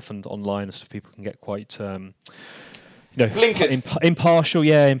because often online and stuff people can get quite blinkered. Impartial,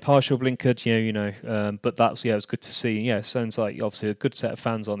 blinkered, but that's it was good to see. Yeah, it sounds like obviously a good set of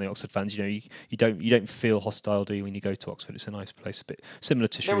fans on the Oxford fans. You don't feel hostile, do you, when you go to Oxford? It's a nice place, a bit similar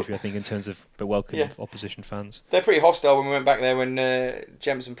to Shrewsbury, I think, in terms of the welcome of opposition fans. They're pretty hostile when we went back there when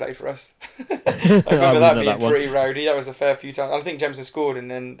Jemison played for us. I remember that being pretty rowdy. That was a fair few times. I think Jemison scored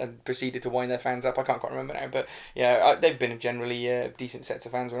and proceeded to wind their fans up. I can't quite remember now, but yeah, they've been generally decent sets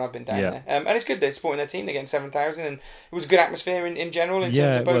of fans when I've been down there. And it's good they're supporting their team. They're getting 7,000 and it was a good atmosphere in general in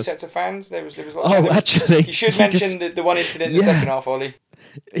terms of both sets of fans. There was lots of actually, you should mention the one incident in the second half, Ollie.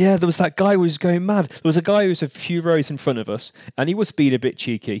 Yeah, there was that guy who was going mad. There was a guy who was a few rows in front of us, and he was being a bit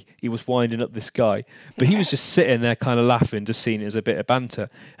cheeky. He was winding up this guy, but he was just sitting there kind of laughing, just seeing it as a bit of banter.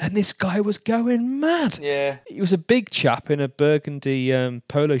 And this guy was going mad. Yeah. He was a big chap in a burgundy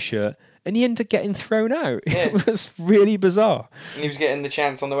polo shirt, and he ended up getting thrown out. Yeah. It was really bizarre. And he was getting the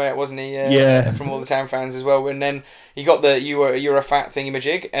chance on the way out, wasn't he? Yeah. From all the town fans as well. And then he got the you're a fat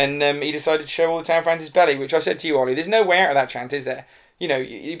thingy-majig, and he decided to show all the town fans his belly, which I said to you, Ollie, there's no way out of that chant, is there?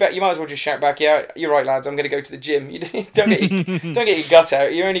 You bet you might as well just shout back, yeah, you're right, lads, I'm going to go to the gym. Don't get your gut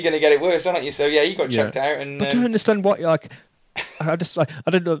out. You're only going to get it worse, aren't you? So yeah, he got chucked out. And but I don't understand what I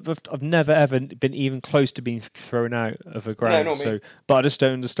don't know. I've never ever been even close to being thrown out of a ground. No, not me. But I just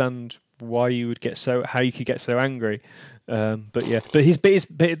don't understand why you would how you could get so angry. But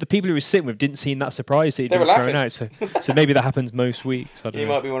the people who were sitting with didn't seem that surprised that he'd been thrown out. So maybe that happens most weeks. I don't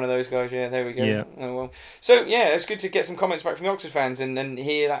know. Might be one of those guys. Yeah, there we go. Yeah. Oh, well. So yeah, it's good to get some comments back from the Oxford fans and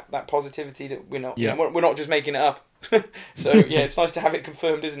hear that positivity that we're not we're not just making it up. So yeah, it's nice to have it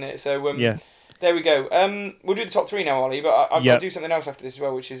confirmed, isn't it? So there we go. We'll do the top three now, Ollie, but I'll do something else after this as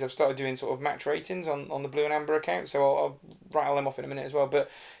well, which is I've started doing sort of match ratings on the Blue and Amber account, so I'll rattle them off in a minute as well.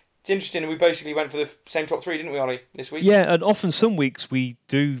 But it's interesting, we basically went for the same top three, didn't we, Ollie, this week? Yeah, and often some weeks we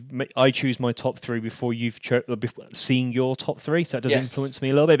do. I choose my top three before you've seen your top three, so that does influence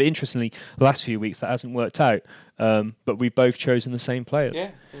me a little bit. But interestingly, the last few weeks that hasn't worked out. But we've both chosen the same players. Yeah,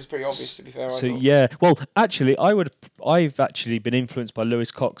 it was pretty obvious, to be fair. So yeah, well, actually, I've actually been influenced by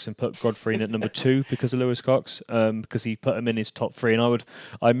Lewis Cox and put Godfrey in at number 2 because of Lewis Cox, because he put him in his top 3, and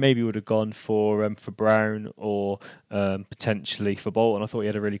I maybe would have gone for Brown or potentially for Bolton. I thought he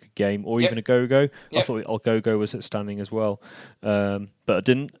had a really good game, or even a Go-Go. I thought Go-Go was outstanding as well, but I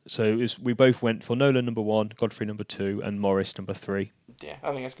didn't. So we both went for Nolan number 1, Godfrey number 2, and Morris number 3. Yeah,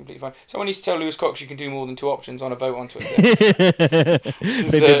 I think that's completely fine. Someone needs to tell Lewis Cox you can do more than 2 options on a vote on Twitter.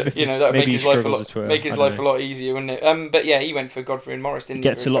 That would make his life a lot easier, wouldn't it? But yeah, he went for Godfrey and Morris, didn't he?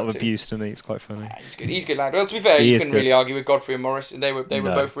 Gets a lot of abuse, doesn't he? It's quite funny. Yeah, he's good lad. Well, to be fair, you couldn't really argue with Godfrey and Morris, and they were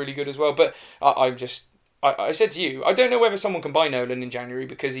both really good as well. But I said to you, I don't know whether someone can buy Nolan in January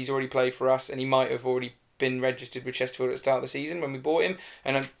because he's already played for us and he might have already been registered with Chesterfield at the start of the season when we bought him,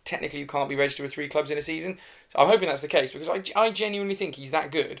 and technically you can't be registered with 3 clubs in a season. So I'm hoping that's the case, because I genuinely think he's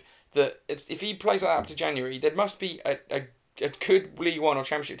that good that if he plays like that up to January, there must be a good League One or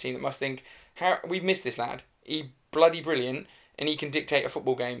Championship team that must think, how we've missed this lad. He's bloody brilliant and he can dictate a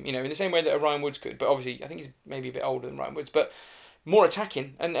football game, in the same way that a Ryan Woods could. But obviously I think he's maybe a bit older than Ryan Woods, but more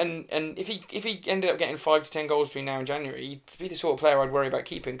attacking, and if he ended up getting 5 to 10 goals between now and January, he'd be the sort of player I'd worry about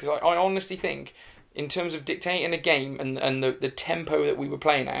keeping, because I honestly think, in terms of dictating a game and the tempo that we were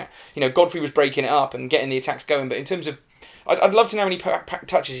playing at, Godfrey was breaking it up and getting the attacks going, but in terms of, I'd love to know how many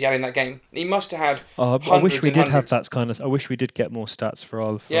touches he had in that game. He must have had hundreds. I wish we did have that kind of. I wish we did get more stats for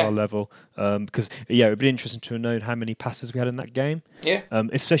our level, because it would be interesting to know how many passes we had in that game. Yeah.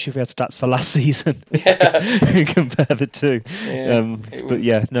 Especially if we had stats for last season. Yeah. Compare the two. Yeah. But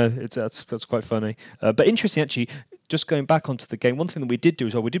yeah, no, that's quite funny. But interesting actually. Just going back onto the game, one thing that we did do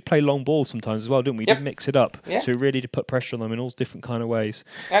as well, we did play long ball sometimes as well, didn't we? We did mix it up. Yeah. So we really did put pressure on them in all different kind of ways.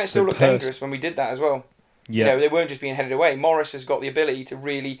 And it still looked dangerous when we did that as well. Yeah. They weren't just being headed away. Morris has got the ability to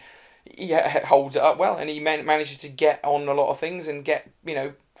really, he holds it up well, and he manages to get on a lot of things and get,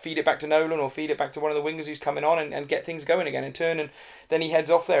 feed it back to Nolan or feed it back to one of the wingers who's coming on and get things going again and turn, and then he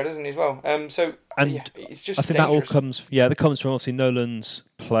heads off there, doesn't he, as well? It's just I think dangerous. that comes from obviously Nolan's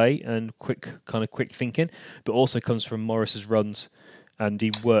play and quick thinking, but also comes from Morris's runs, and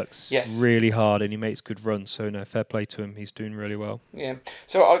he works really hard and he makes good runs. So no, fair play to him. He's doing really well. Yeah.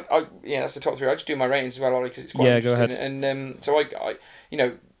 So that's the top three. I just do my ratings as well, Ollie, because it's quite interesting. Go ahead. And so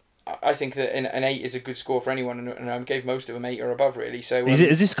I think that an 8 is a good score for anyone, and I gave most of them 8 or above, really. So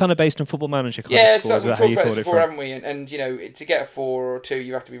is this kind of based on Football Manager? Yeah, of scores? We've talked about this before, haven't we? And to get a 4 or 2,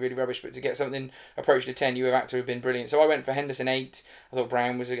 you have to be really rubbish, but to get something approaching a 10, you have to have been brilliant. So I went for Henderson 8. I thought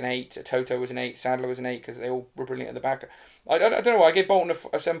Brown was an 8. Toto was an 8. Sadler was an 8 because they all were brilliant at the back. I don't know why I gave Bolton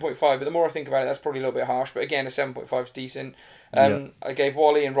a 7.5, but the more I think about it, that's probably a little bit harsh. But again, a 7.5 is decent. I gave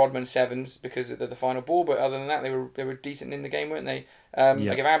Wally and Rodman 7s because of the final ball, but other than that, they were decent in the game, weren't they? I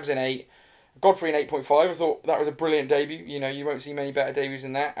gave Abs an 8. Godfrey an 8.5. I thought that was a brilliant debut. You won't see many better debuts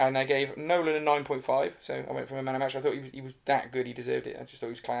than that. And I gave Nolan a 9.5. So I went from a man of match. I thought he was that good. He deserved it. I just thought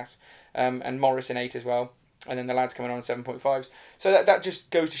he was class. And Morris an 8 as well. And then the lads coming on 7.5s. So that just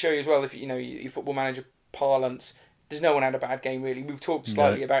goes to show you as well, if your Football Manager parlance, there's no one had a bad game really. We've talked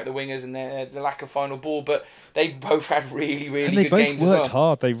slightly about the wingers and the lack of final ball, but they both had really, really good games as well. And they both worked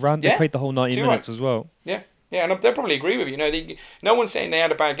hard. They played the whole 90 minutes as well. Yeah. Yeah, and they'll probably agree with you. No one's saying they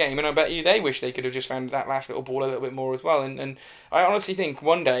had a bad game, and I bet you they wish they could have just found that last little ball a little bit more as well. And I honestly think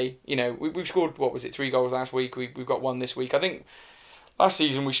one day, we've scored, 3 goals last week. We've got 1 this week. I think last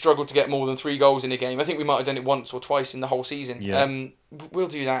season we struggled to get more than 3 goals in a game. I think we might have done it once or twice in the whole season. Yeah. We'll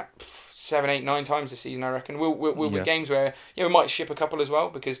do that 7, 8, 9 times this season, I reckon. We'll be games where we might ship a couple as well,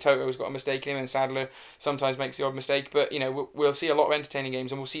 because Toto's got a mistake in him and Sadler sometimes makes the odd mistake. But we'll see a lot of entertaining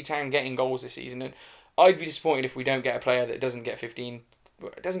games, and we'll see Town getting goals this season. And I'd be disappointed if we don't get a player that doesn't get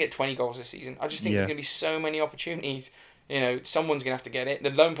 20 goals this season. I just think there's going to be so many opportunities. Someone's going to have to get it. The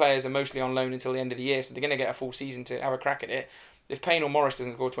loan players are mostly on loan until the end of the year, so they're going to get a full season to have a crack at it. If Payne or Morris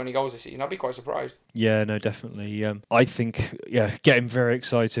doesn't score 20 goals this season, I'd be quite surprised. Yeah, no, definitely. I think, getting very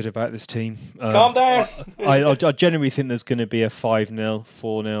excited about this team. Calm down. I genuinely think there's going to be a 5-0,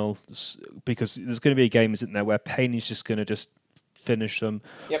 4-0, because there's going to be a game, isn't there, where Payne is just going to finish them.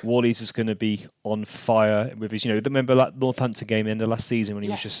 Yep. Wally's is going to be on fire with his, remember that Northampton game in the last season when he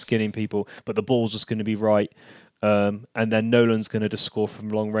was just skinning people, but the ball's just going to be right. And then Nolan's going to just score from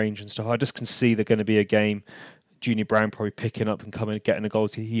long range and stuff. I just can see there's going to be a game. Junior Brown probably picking up and coming and getting a goal.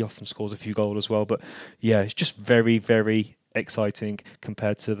 He often scores a few goals as well. But yeah, it's just very, very exciting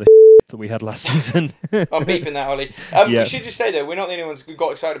compared to the that we had last season. I'm beeping that, Ollie. We should just say, though, we're not the only ones who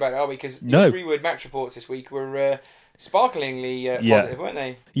got excited about it, are we? Because the 3-word match reports this week were sparklingly positive, weren't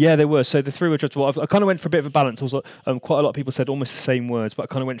they? Yeah, they were. So the 3-word judge, I kind of went for a bit of a balance. Also, quite a lot of people said almost the same words, but I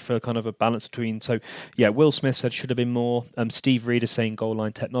kind of went for kind of a balance between. So, Will Smith said should have been more. Steve Reed is saying goal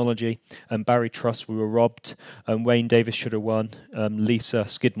line technology. Barry Truss, we were robbed. Wayne Davis should have won. Lisa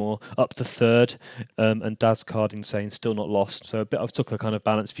Skidmore up to 3rd. And Daz Carding saying still not lost. So I took a kind of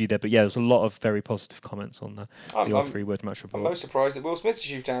balanced view there. But yeah, there's a lot of very positive comments on the 3-word match report. I'm most surprised that Will Smith's a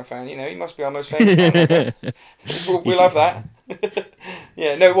Shoe Town fan. He must be our most famous fan. We'll have that.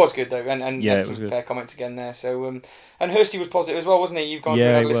 Yeah, no, it was good though, and some fair comments again there. So, and Hursty was positive as well, wasn't he? You've gone through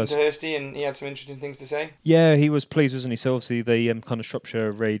and listened to Hursty, and he had some interesting things to say. Yeah, he was pleased, wasn't he? So obviously the kind of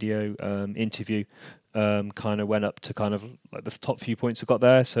Shropshire radio interview kind of went up to kind of like the top few points that got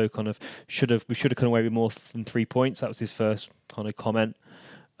there. So kind of we should have come away with more than 3 points. That was his first kind of comment.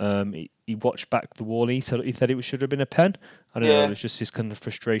 He watched back the Wally, so he said it should have been a pen. I don't know. It was just his kind of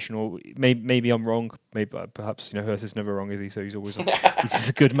frustration, or maybe I'm wrong. Maybe perhaps Hurst is never wrong, is he? So he's always he's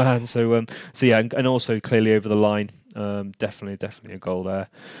a good man. So yeah, and also clearly over the line. Definitely a goal there.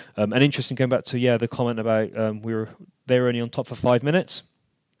 And interesting going back to the comment about they were only on top for 5 minutes.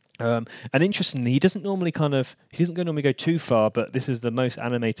 And interestingly, he doesn't normally go too far, but this is the most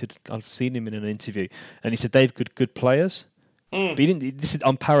animated I've seen him in an interview. And he said they've good players. But he didn't.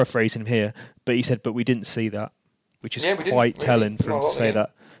 I'm paraphrasing him here, but he said, "But we didn't see that," which is quite telling for him to say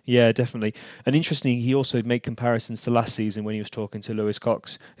that. Yeah, definitely. And interestingly, he also made comparisons to last season when he was talking to Lewis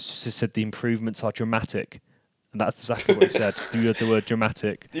Cox. He said the improvements are dramatic, and that's exactly what he said. You heard the word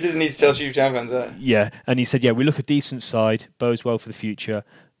dramatic. He doesn't need to tell Shoe Town fans that. Yeah, and he said, we look a decent side, bodes well for the future.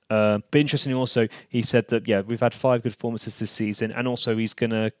 But interestingly, also he said that we've had 5 good performances this season, and also he's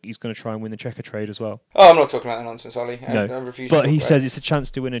gonna try and win the Checker trade as well. Oh, I'm not talking about that nonsense, Ollie. No, I refuse. But he says it's a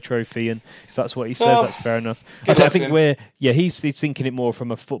chance to win a trophy, and if that's what he says, that's fair enough. I think he's thinking it more from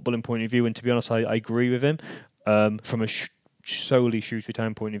a footballing point of view, and to be honest, I agree with him. From a solely Shrewsbury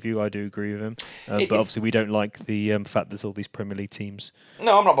Town point of view, I do agree with him. But obviously, we don't like the fact there's all these Premier League teams.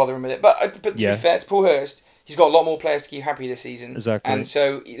 No, I'm not bothering with it. But to be fair to Paul Hurst, he's got a lot more players to keep happy this season. Exactly. And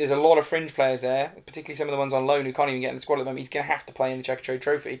so there's a lot of fringe players there, particularly some of the ones on loan who can't even get in the squad at the moment. He's going to have to play in the Checkatrade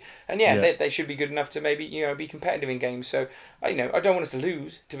Trophy. And they should be good enough to maybe be competitive in games. So I don't want us to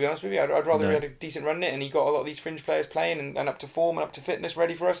lose, to be honest with you. I'd rather we had a decent run in it, and he got a lot of these fringe players playing and up to form and up to fitness,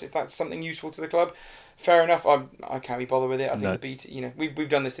 ready for us. If that's something useful to the club, fair enough. I can't be bothered with it. I think the B, we've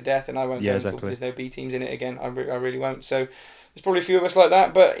done this to death, and I won't go until there's no B teams in it again. I really won't. So there's probably a few of us like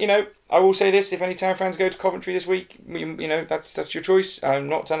that, but I will say this: if any Town fans go to Coventry this week, that's your choice. I'm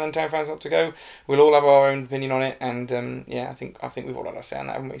not telling Town fans not to go. We'll all have our own opinion on it, and I think we've all had our say on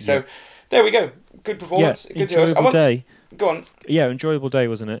that, haven't we? So there we go. Good performance. Yeah, good enjoyable day. Go on. Yeah, enjoyable day,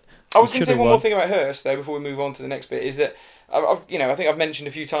 wasn't it? I was going to say one more thing about Hurst though before we move on to the next bit. Is that I think I've mentioned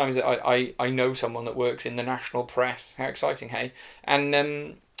a few times that I know someone that works in the national press. How exciting, hey!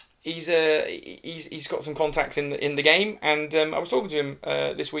 And he's got some contacts in the game, and I was talking to him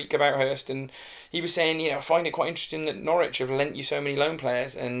this week about Hurst, and he was saying, I find it quite interesting that Norwich have lent you so many loan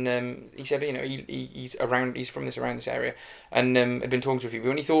players, and he said, he's from around this area, and had been talking to a few people,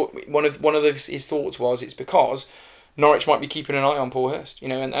 and he thought one of his thoughts was it's because Norwich might be keeping an eye on Paul Hurst,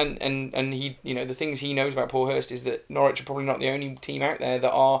 and he, the things he knows about Paul Hurst is that Norwich are probably not the only team out there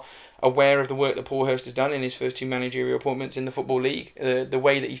that are aware of the work that Paul Hurst has done in his first 2 managerial appointments in the Football League, the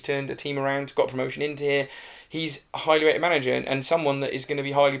way that he's turned a team around, got promotion into here. He's a highly rated manager and someone that is going to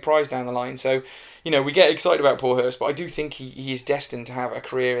be highly prized down the line. So, we get excited about Paul Hurst, but I do think he is destined to have a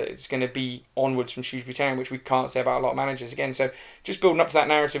career that's going to be onwards from Shrewsbury Town, which we can't say about a lot of managers again. So just building up to that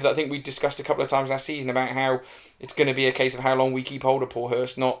narrative that I think we discussed a couple of times last season about how it's going to be a case of how long we keep hold of Paul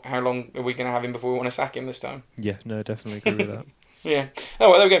Hurst, not how long are we going to have him before we want to sack him this time. Yeah, no, definitely agree with that. Yeah.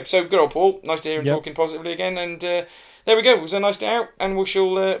 Oh, well, there we go. So, good old Paul. Nice to hear him talking positively again. And there we go. It was a nice day out. And we shall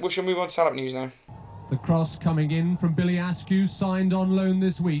move on to Salop news now. The cross coming in from Billy Askew, signed on loan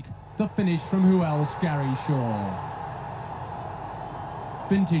this week. The finish from who else? Gary Shaw.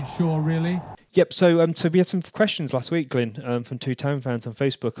 Vintage Shaw, really. Yep. So we had some questions last week, Glyn, from 2 Town fans on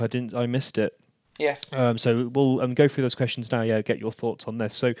Facebook. I missed it. Yes. So we'll go through those questions now. Yeah, get your thoughts on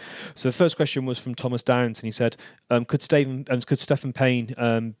this. So the first question was from Thomas Downs, and he said, "Could Stephen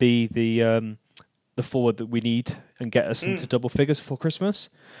Payne be the forward that we need and get us into double figures before Christmas?"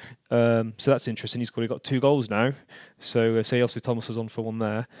 So that's interesting. He's already got 2 goals now. So obviously Thomas was on for one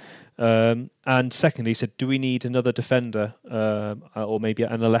there. And secondly, he said, "Do we need another defender or maybe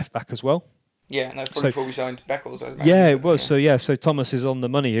a left back as well?" Yeah, and that's probably before we signed Beckles. Yeah, it was. Yeah. So Thomas is on the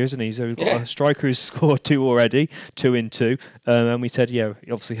money here, isn't he? So we've got a striker who's scored 2 already, 2 in 2. And we said,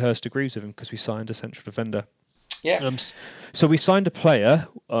 obviously Hurst agrees with him because we signed a central defender. Yeah. So we signed a player.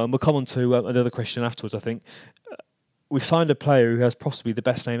 We'll come on to another question afterwards, I think. We've signed a player who has possibly the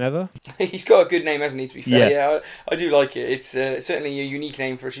best name ever. He's got a good name, hasn't he, to be fair? Yeah, I do like it. It's certainly a unique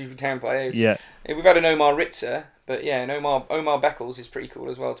name for a Shrewsbury Town player. We've had an Omar Ritzer, but and Omar Beckles is pretty cool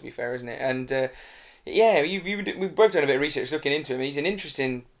as well, to be fair, isn't it? And we've both done a bit of research looking into him, and he's an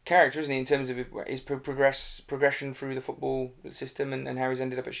interesting character, isn't he, in terms of his progression through the football system and how he's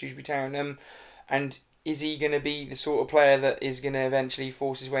ended up at Shrewsbury Town. And is he going to be the sort of player that is going to eventually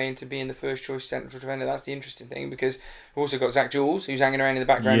force his way into being the first choice central defender? That's the interesting thing, because we've also got Zach Jules, who's hanging around in the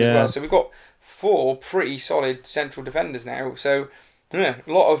background as well. So we've got 4 pretty solid central defenders now. So a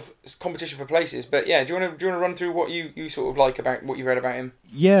lot of competition for places. But do you want to run through what you sort of like about what you read about him?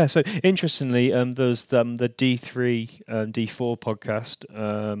 Yeah. So interestingly, there's the D3 D4 podcast,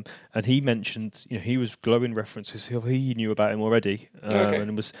 and he mentioned he was glowing references. He knew about him already,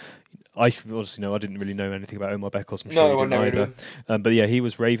 and was. I didn't really know anything about Omar Beckles. I'm sure he didn't either. But he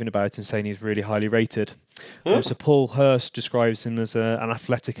was raving about him, saying he's really highly rated. So Paul Hurst describes him as an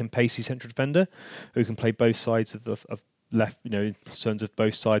athletic and pacey central defender who can play both sides of left, in terms of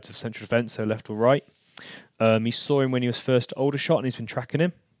both sides of central defence, so left or right. He saw him when he was first Aldershot, and he's been tracking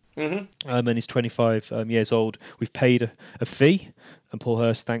him. And he's 25 years old. We've paid a fee, and Paul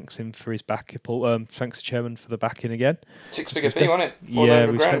Hurst thanks him for his back. Thanks the chairman for the backing again. 6-figure fee, wasn't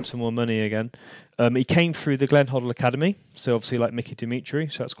it? We spent some more money again. He came through the Glen Hoddle Academy, so obviously like Mickey Dimitri,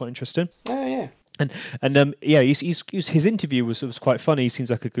 so that's quite interesting. Oh yeah. And his interview was quite funny. He seems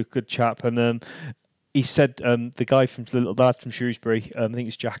like a good chap, and he said the guy the lad from Shrewsbury, I think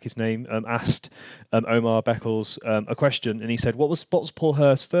it's Jack, his name, asked Omar Beckles a question, and he said, "What was Paul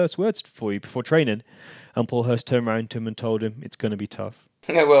Hurst's first words for you before training?" And Paul Hurst turned around to him and told him, "It's going to be tough."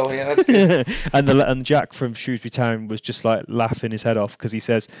 Yeah, well, yeah, that's good. and Jack from Shrewsbury Town was just like laughing his head off, because he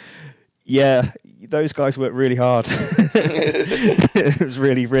says, Yeah, those guys worked really hard. It was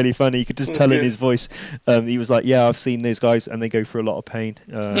really, really funny. You could just tell in his voice. He was like, "Yeah, I've seen those guys, and they go through a lot of pain."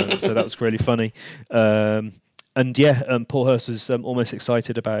 So that was really funny. And yeah, Paul Hurst was almost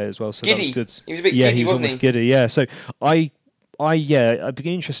excited about it as well. So Giddy. that was good. He was a bit yeah, giddy, he was wasn't almost he? giddy. Yeah, so it'd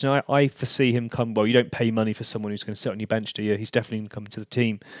be interesting. I foresee him come. Well, you don't pay money for someone who's going to sit on your bench, do you? He's definitely going to come to the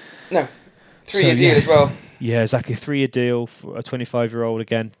team. No. 3-year deal as well. Yeah, exactly. 3-year deal for a 25-year-old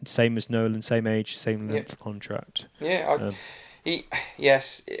again, same as Nolan, same age, same length contract. Yeah,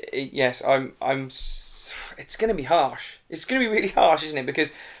 yes. It's going to be harsh. It's going to be really harsh, isn't it?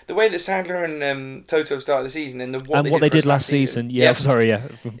 Because the way that Sadler and Toto started the season and what they did last season. Yeah, sorry, yeah.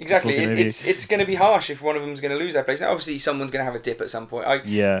 Exactly. It's going to be harsh if one of them's going to lose their place. Now, obviously, someone's going to have a dip at some point.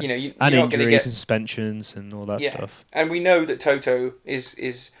 You're and not injuries going to get and suspensions and all that stuff. And we know that Toto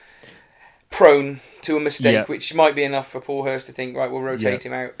is prone to a mistake, which might be enough for Paul Hurst to think, right, we'll rotate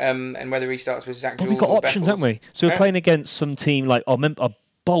him out, and whether he starts with Zach Jules we've got or options, Beckles. haven't we? So we're playing against some team like I remember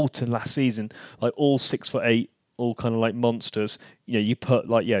Bolton last season, like all 6'8", all kind of like monsters. You put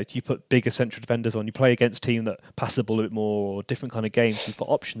bigger central defenders on. You play against a team that pass the ball a bit more, or different kind of games. We've got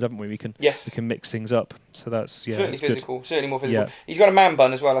options, haven't we? We can mix things up. So that's certainly physical, good. certainly more physical. Yeah. He's got a man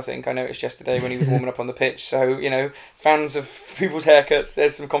bun as well. I think I noticed yesterday when he was warming up on the pitch. So fans of people's haircuts,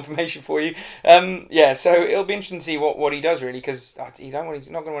 there's some confirmation for you. So it'll be interesting to see what he does really, because he's not going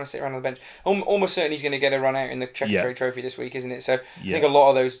to want to sit around on the bench. Almost certainly he's going to get a run out in the Checkatrade Trophy this week, isn't it? So I think a lot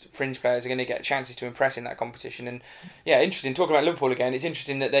of those fringe players are going to get chances to impress in that competition. And interesting. Talking about Liverpool again, it's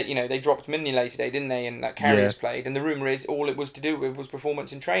interesting that they dropped Mignolet today, didn't they? And that Carriers played, and the rumour is all it was to do with was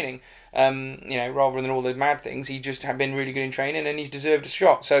performance in training. Rather than all the mad things, he just had been really good in training, and he's deserved a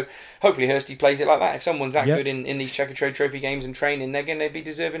shot. So hopefully Hursty plays it like that. If someone's that good in these Checkatrade Trophy games and training, they're going to be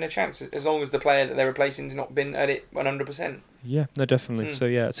deserving a chance, as long as the player that they're replacing's not been at it 100%. Yeah, no, definitely. So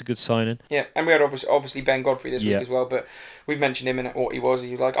it's a good signing. Yeah, and we had obviously Ben Godfrey this week as well, but we've mentioned him and what he was.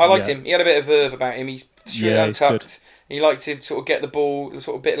 I liked him. He had a bit of verve about him. He's straight untucked. He liked to sort of get the ball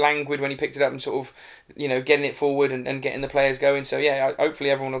sort of a bit languid when he picked it up and sort of, getting it forward and getting the players going. So, hopefully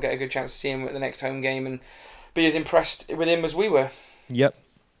everyone will get a good chance to see him at the next home game and be as impressed with him as we were. Yep.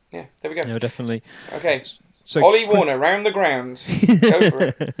 Yeah, there we go. No, definitely. Okay. So Ollie Warner, round the grounds. Go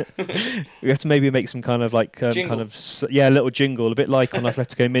for it. We have to maybe make some kind of like a little jingle, a bit like on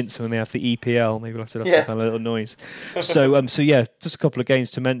Atletico Mince when they have the EPL. Maybe we'll have to have some kind of little noise. So just a couple of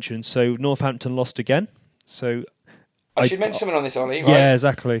games to mention. So Northampton lost again. So I should mention something on this, Ollie. Right? Yeah,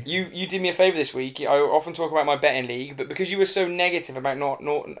 exactly. You did me a favour this week. I often talk about my betting league, but because you were so negative about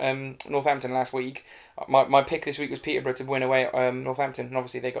Northampton last week, my pick this week was Peterborough to win away at Northampton, and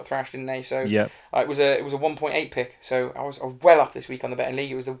obviously they got thrashed, didn't they? So it was a 1.8 pick. So I was well up this week on the betting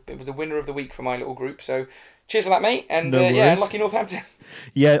league. It was the winner of the week for my little group. So cheers for that, mate. And lucky Northampton.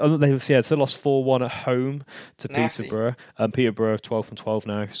 They lost 4-1 at home to Peterborough. Peterborough 12-12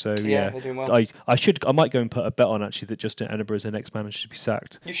 now. So they're doing well. I might go and put a bet on actually that Justin Edinburgh is the next manager to be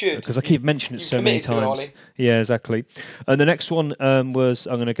sacked. You should, because I keep mentioning it so many times. Yeah, exactly. And the next one I'm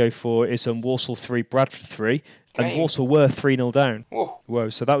going to go for is Walsall 3, Bradford 3. And Walsall were 3-0 down. Whoa!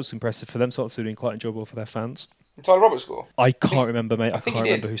 So that was impressive for them. So that's doing quite enjoyable for their fans. Did Tyler Roberts score? I can't remember, mate. I think can't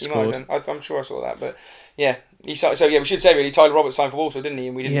he did. Remember who he scored. Might have done. I'm sure I saw that, but we should say really Tyler Roberts signed for Walsall, didn't he?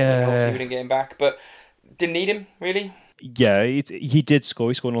 And we didn't. Obviously, we didn't get him back, but didn't need him really. Yeah, he did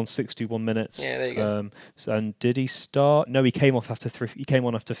score. He scored on 61 minutes. Yeah, there you go. And did he start? No, he came off after He came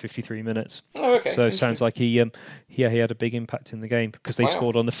on after 53 minutes. Oh, okay. So it sounds like he had a big impact in the game because they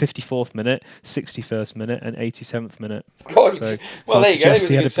scored on the 54th minute, 61st minute, and 87th minute. God. There you go. He was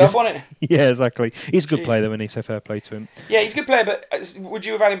a good sub, wasn't it? Yeah, exactly. He's a good player, though, and he's so fair play to him. Yeah, he's a good player, but would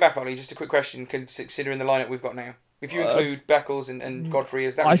you have had him back, Ollie? Just a quick question, considering the lineup we've got now. If you include Beckles and Godfrey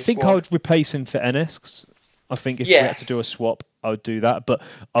as that, I think I would replace him for Ennis. I think if we had to do a swap, I would do that. But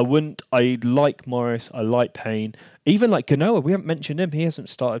I wouldn't. I like Morris. I like Payne. Even like Ganoa, we haven't mentioned him. He hasn't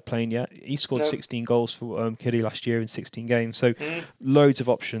started playing yet. He scored 16 goals for Kitty last year in 16 games. So loads of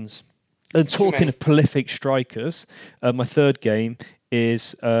options. And talking of prolific strikers, my third game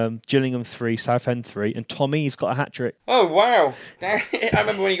is Gillingham 3, Southend 3, and Tommy's got a hat-trick. Oh, wow. I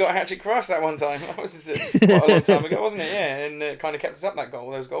remember when he got a hat-trick for us that one time. That was quite a long time ago, wasn't it? Yeah, and it kind of kept us up,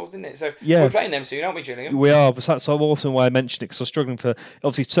 those goals, didn't it? So we're playing them soon, aren't we, Gillingham? We are, but that's also why I mentioned it, because I was struggling for...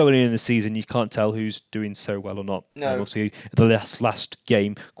 Obviously, so early in the season, you can't tell who's doing so well or not. No. And obviously, the last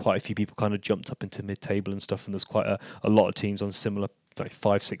game, quite a few people kind of jumped up into mid-table and stuff, and there's quite a lot of teams on similar, like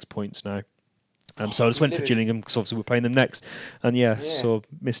 5-6 points now. So I just went for livid. Gillingham because obviously we're playing them next, and Yeah. so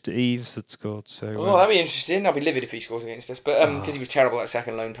Mr. Eves had scored. So Oh, that'd be interesting. I'll be livid if he scores against us, but because he was terrible that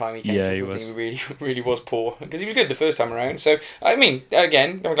second loan time he came Yeah, to us, he I think was. he really was poor because he was good the first time around. So I mean,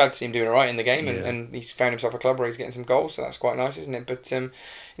 again, I'm glad to see him doing all right in the game, and he's found himself a club where he's getting some goals, so that's quite nice, isn't it? But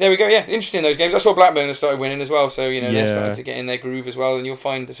there we go. Yeah, interesting those games. I saw Blackburn have started winning as well, so they're starting to get in their groove as well, and you'll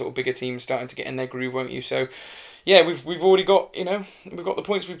find the sort of bigger teams starting to get in their groove, won't you? So. Yeah, we've already got we've got the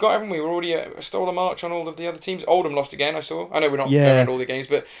points we've got, haven't we? We're already stole a march on all of the other teams. Oldham lost again. I saw. I know we're not going around all the games,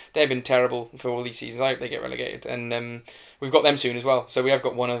 but they've been terrible for all these seasons. I hope they get relegated, and we've got them soon as well. So we have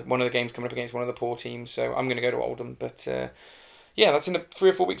got one of the games coming up against one of the poor teams. So I'm going to go to Oldham, but that's in 3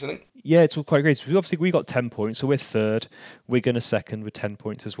 or 4 weeks, I think. Yeah, it's all quite great. So obviously, we got 10 points, so we're third. Wigan are second with 10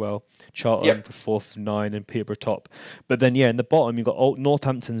 points as well. Charlton for fourth with 9, and Peterborough top. But then, in the bottom, you've got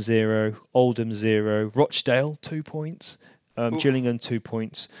Northampton 0, Oldham 0, Rochdale 2 points, Gillingham 2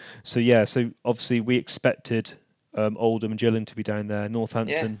 points. So obviously, we expected Oldham and Gillingham to be down there.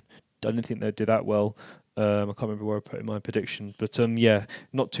 Northampton, I didn't think they'd do that well. I can't remember where I put in my prediction, but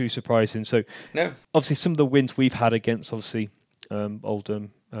not too surprising. So, obviously, some of the wins we've had against, obviously,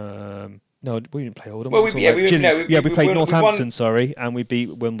 Oldham. No, we didn't play Oldham. Well, we played Northampton, and we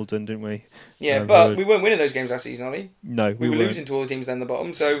beat Wimbledon, didn't we? Yeah, but we weren't winning those games last season, Ollie. No, we were losing to all the teams down the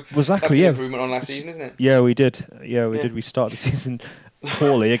bottom. So exactly, that's an improvement on last season, isn't it? Yeah, we did. Yeah, we did. We started the season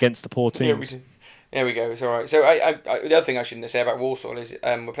poorly against the poor teams. Yeah, we did. There we go. It's all right. So the other thing I shouldn't say about Walsall is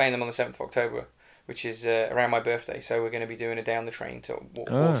we're playing them on the 7th of October, which is around my birthday. So we're going to be doing a day on the train to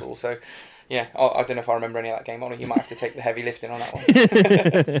Walsall. So. Yeah, I don't know if I remember any of that game, Ollie. You might have to take the heavy lifting on that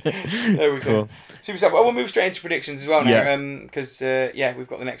one. There we go. Super stuff. Well, we'll move straight into predictions as well now, because we've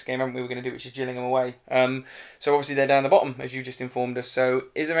got the next game, haven't we? We're going to do, which is Gillingham away. So obviously they're down the bottom, as you just informed us. So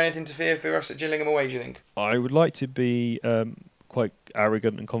is there anything to fear for us at Gillingham away? Do you think? I would like to be quite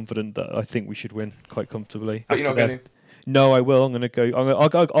arrogant and confident that I think we should win quite comfortably. But you're not going to. No, I will. I'm going to go.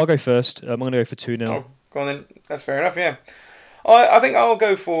 I'll go first. I'm going to go for 2-0. Oh, go on then. That's fair enough. Yeah. I think I'll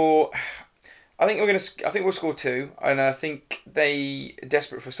go for. I think we'll score 2, and I think they are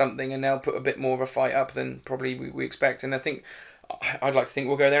desperate for something, and they'll put a bit more of a fight up than probably we expect. And I think I'd like to think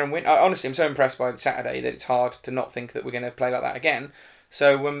we'll go there and win. Honestly, I'm so impressed by Saturday that it's hard to not think that we're going to play like that again.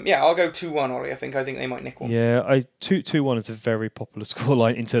 So I'll go 2-1, Ollie. I think they might nick one. Yeah, 2-1 is a very popular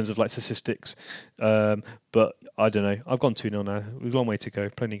scoreline in terms of like statistics, but I don't know. I've gone 2-0 now. There's a long way to go.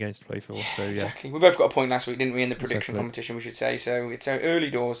 Plenty of games to play for. So exactly. We both got a point last week, didn't we, in the prediction competition? We should say. So it's an early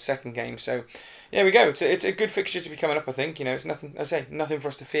doors second game. So there we go. It's a good fixture to be coming up. I think it's nothing. Nothing for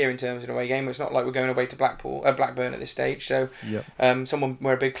us to fear in terms of an away game. It's not like we're going away to Blackburn at this stage. So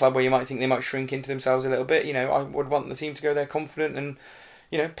we're a big club where you might think they might shrink into themselves a little bit. I would want the team to go there confident and.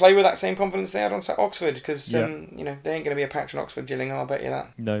 Play with that same confidence they had on Oxford, because they ain't going to be a patch on Oxford, Gillingham, I'll bet you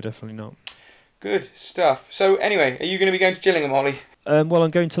that. No, definitely not. Good stuff. So anyway, are you going to be going to Gillingham, Ollie? Well,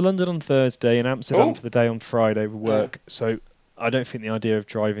 I'm going to London on Thursday and Amsterdam for the day on Friday with work, so I don't think the idea of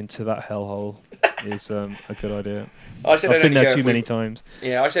driving to that hellhole is a good idea. I've been there too many times.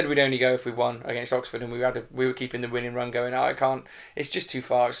 Yeah, I said we'd only go if we won against Oxford, and we were keeping the winning run going. I can't. It's just too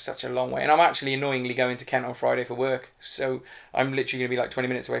far. It's such a long way, and I'm actually annoyingly going to Kent on Friday for work. So I'm literally going to be like 20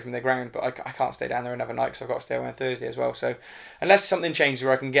 minutes away from their ground, but I can't stay down there another night because I've got to stay away on Thursday as well. So unless something changes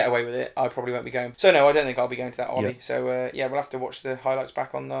where I can get away with it, I probably won't be going. So no, I don't think I'll be going to that, Ollie. Yeah. So we'll have to watch the highlights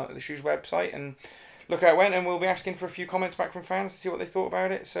back on the Shoes website and look how it went, and we'll be asking for a few comments back from fans to see what they thought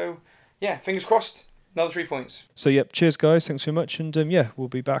about it. So yeah, fingers crossed. Another 3 points. So, cheers, guys. Thanks very much. And, we'll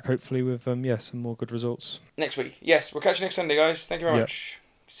be back, hopefully, with some more good results. Next week. Yes, we'll catch you next Sunday, guys. Thank you very much.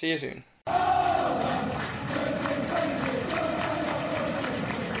 See you soon.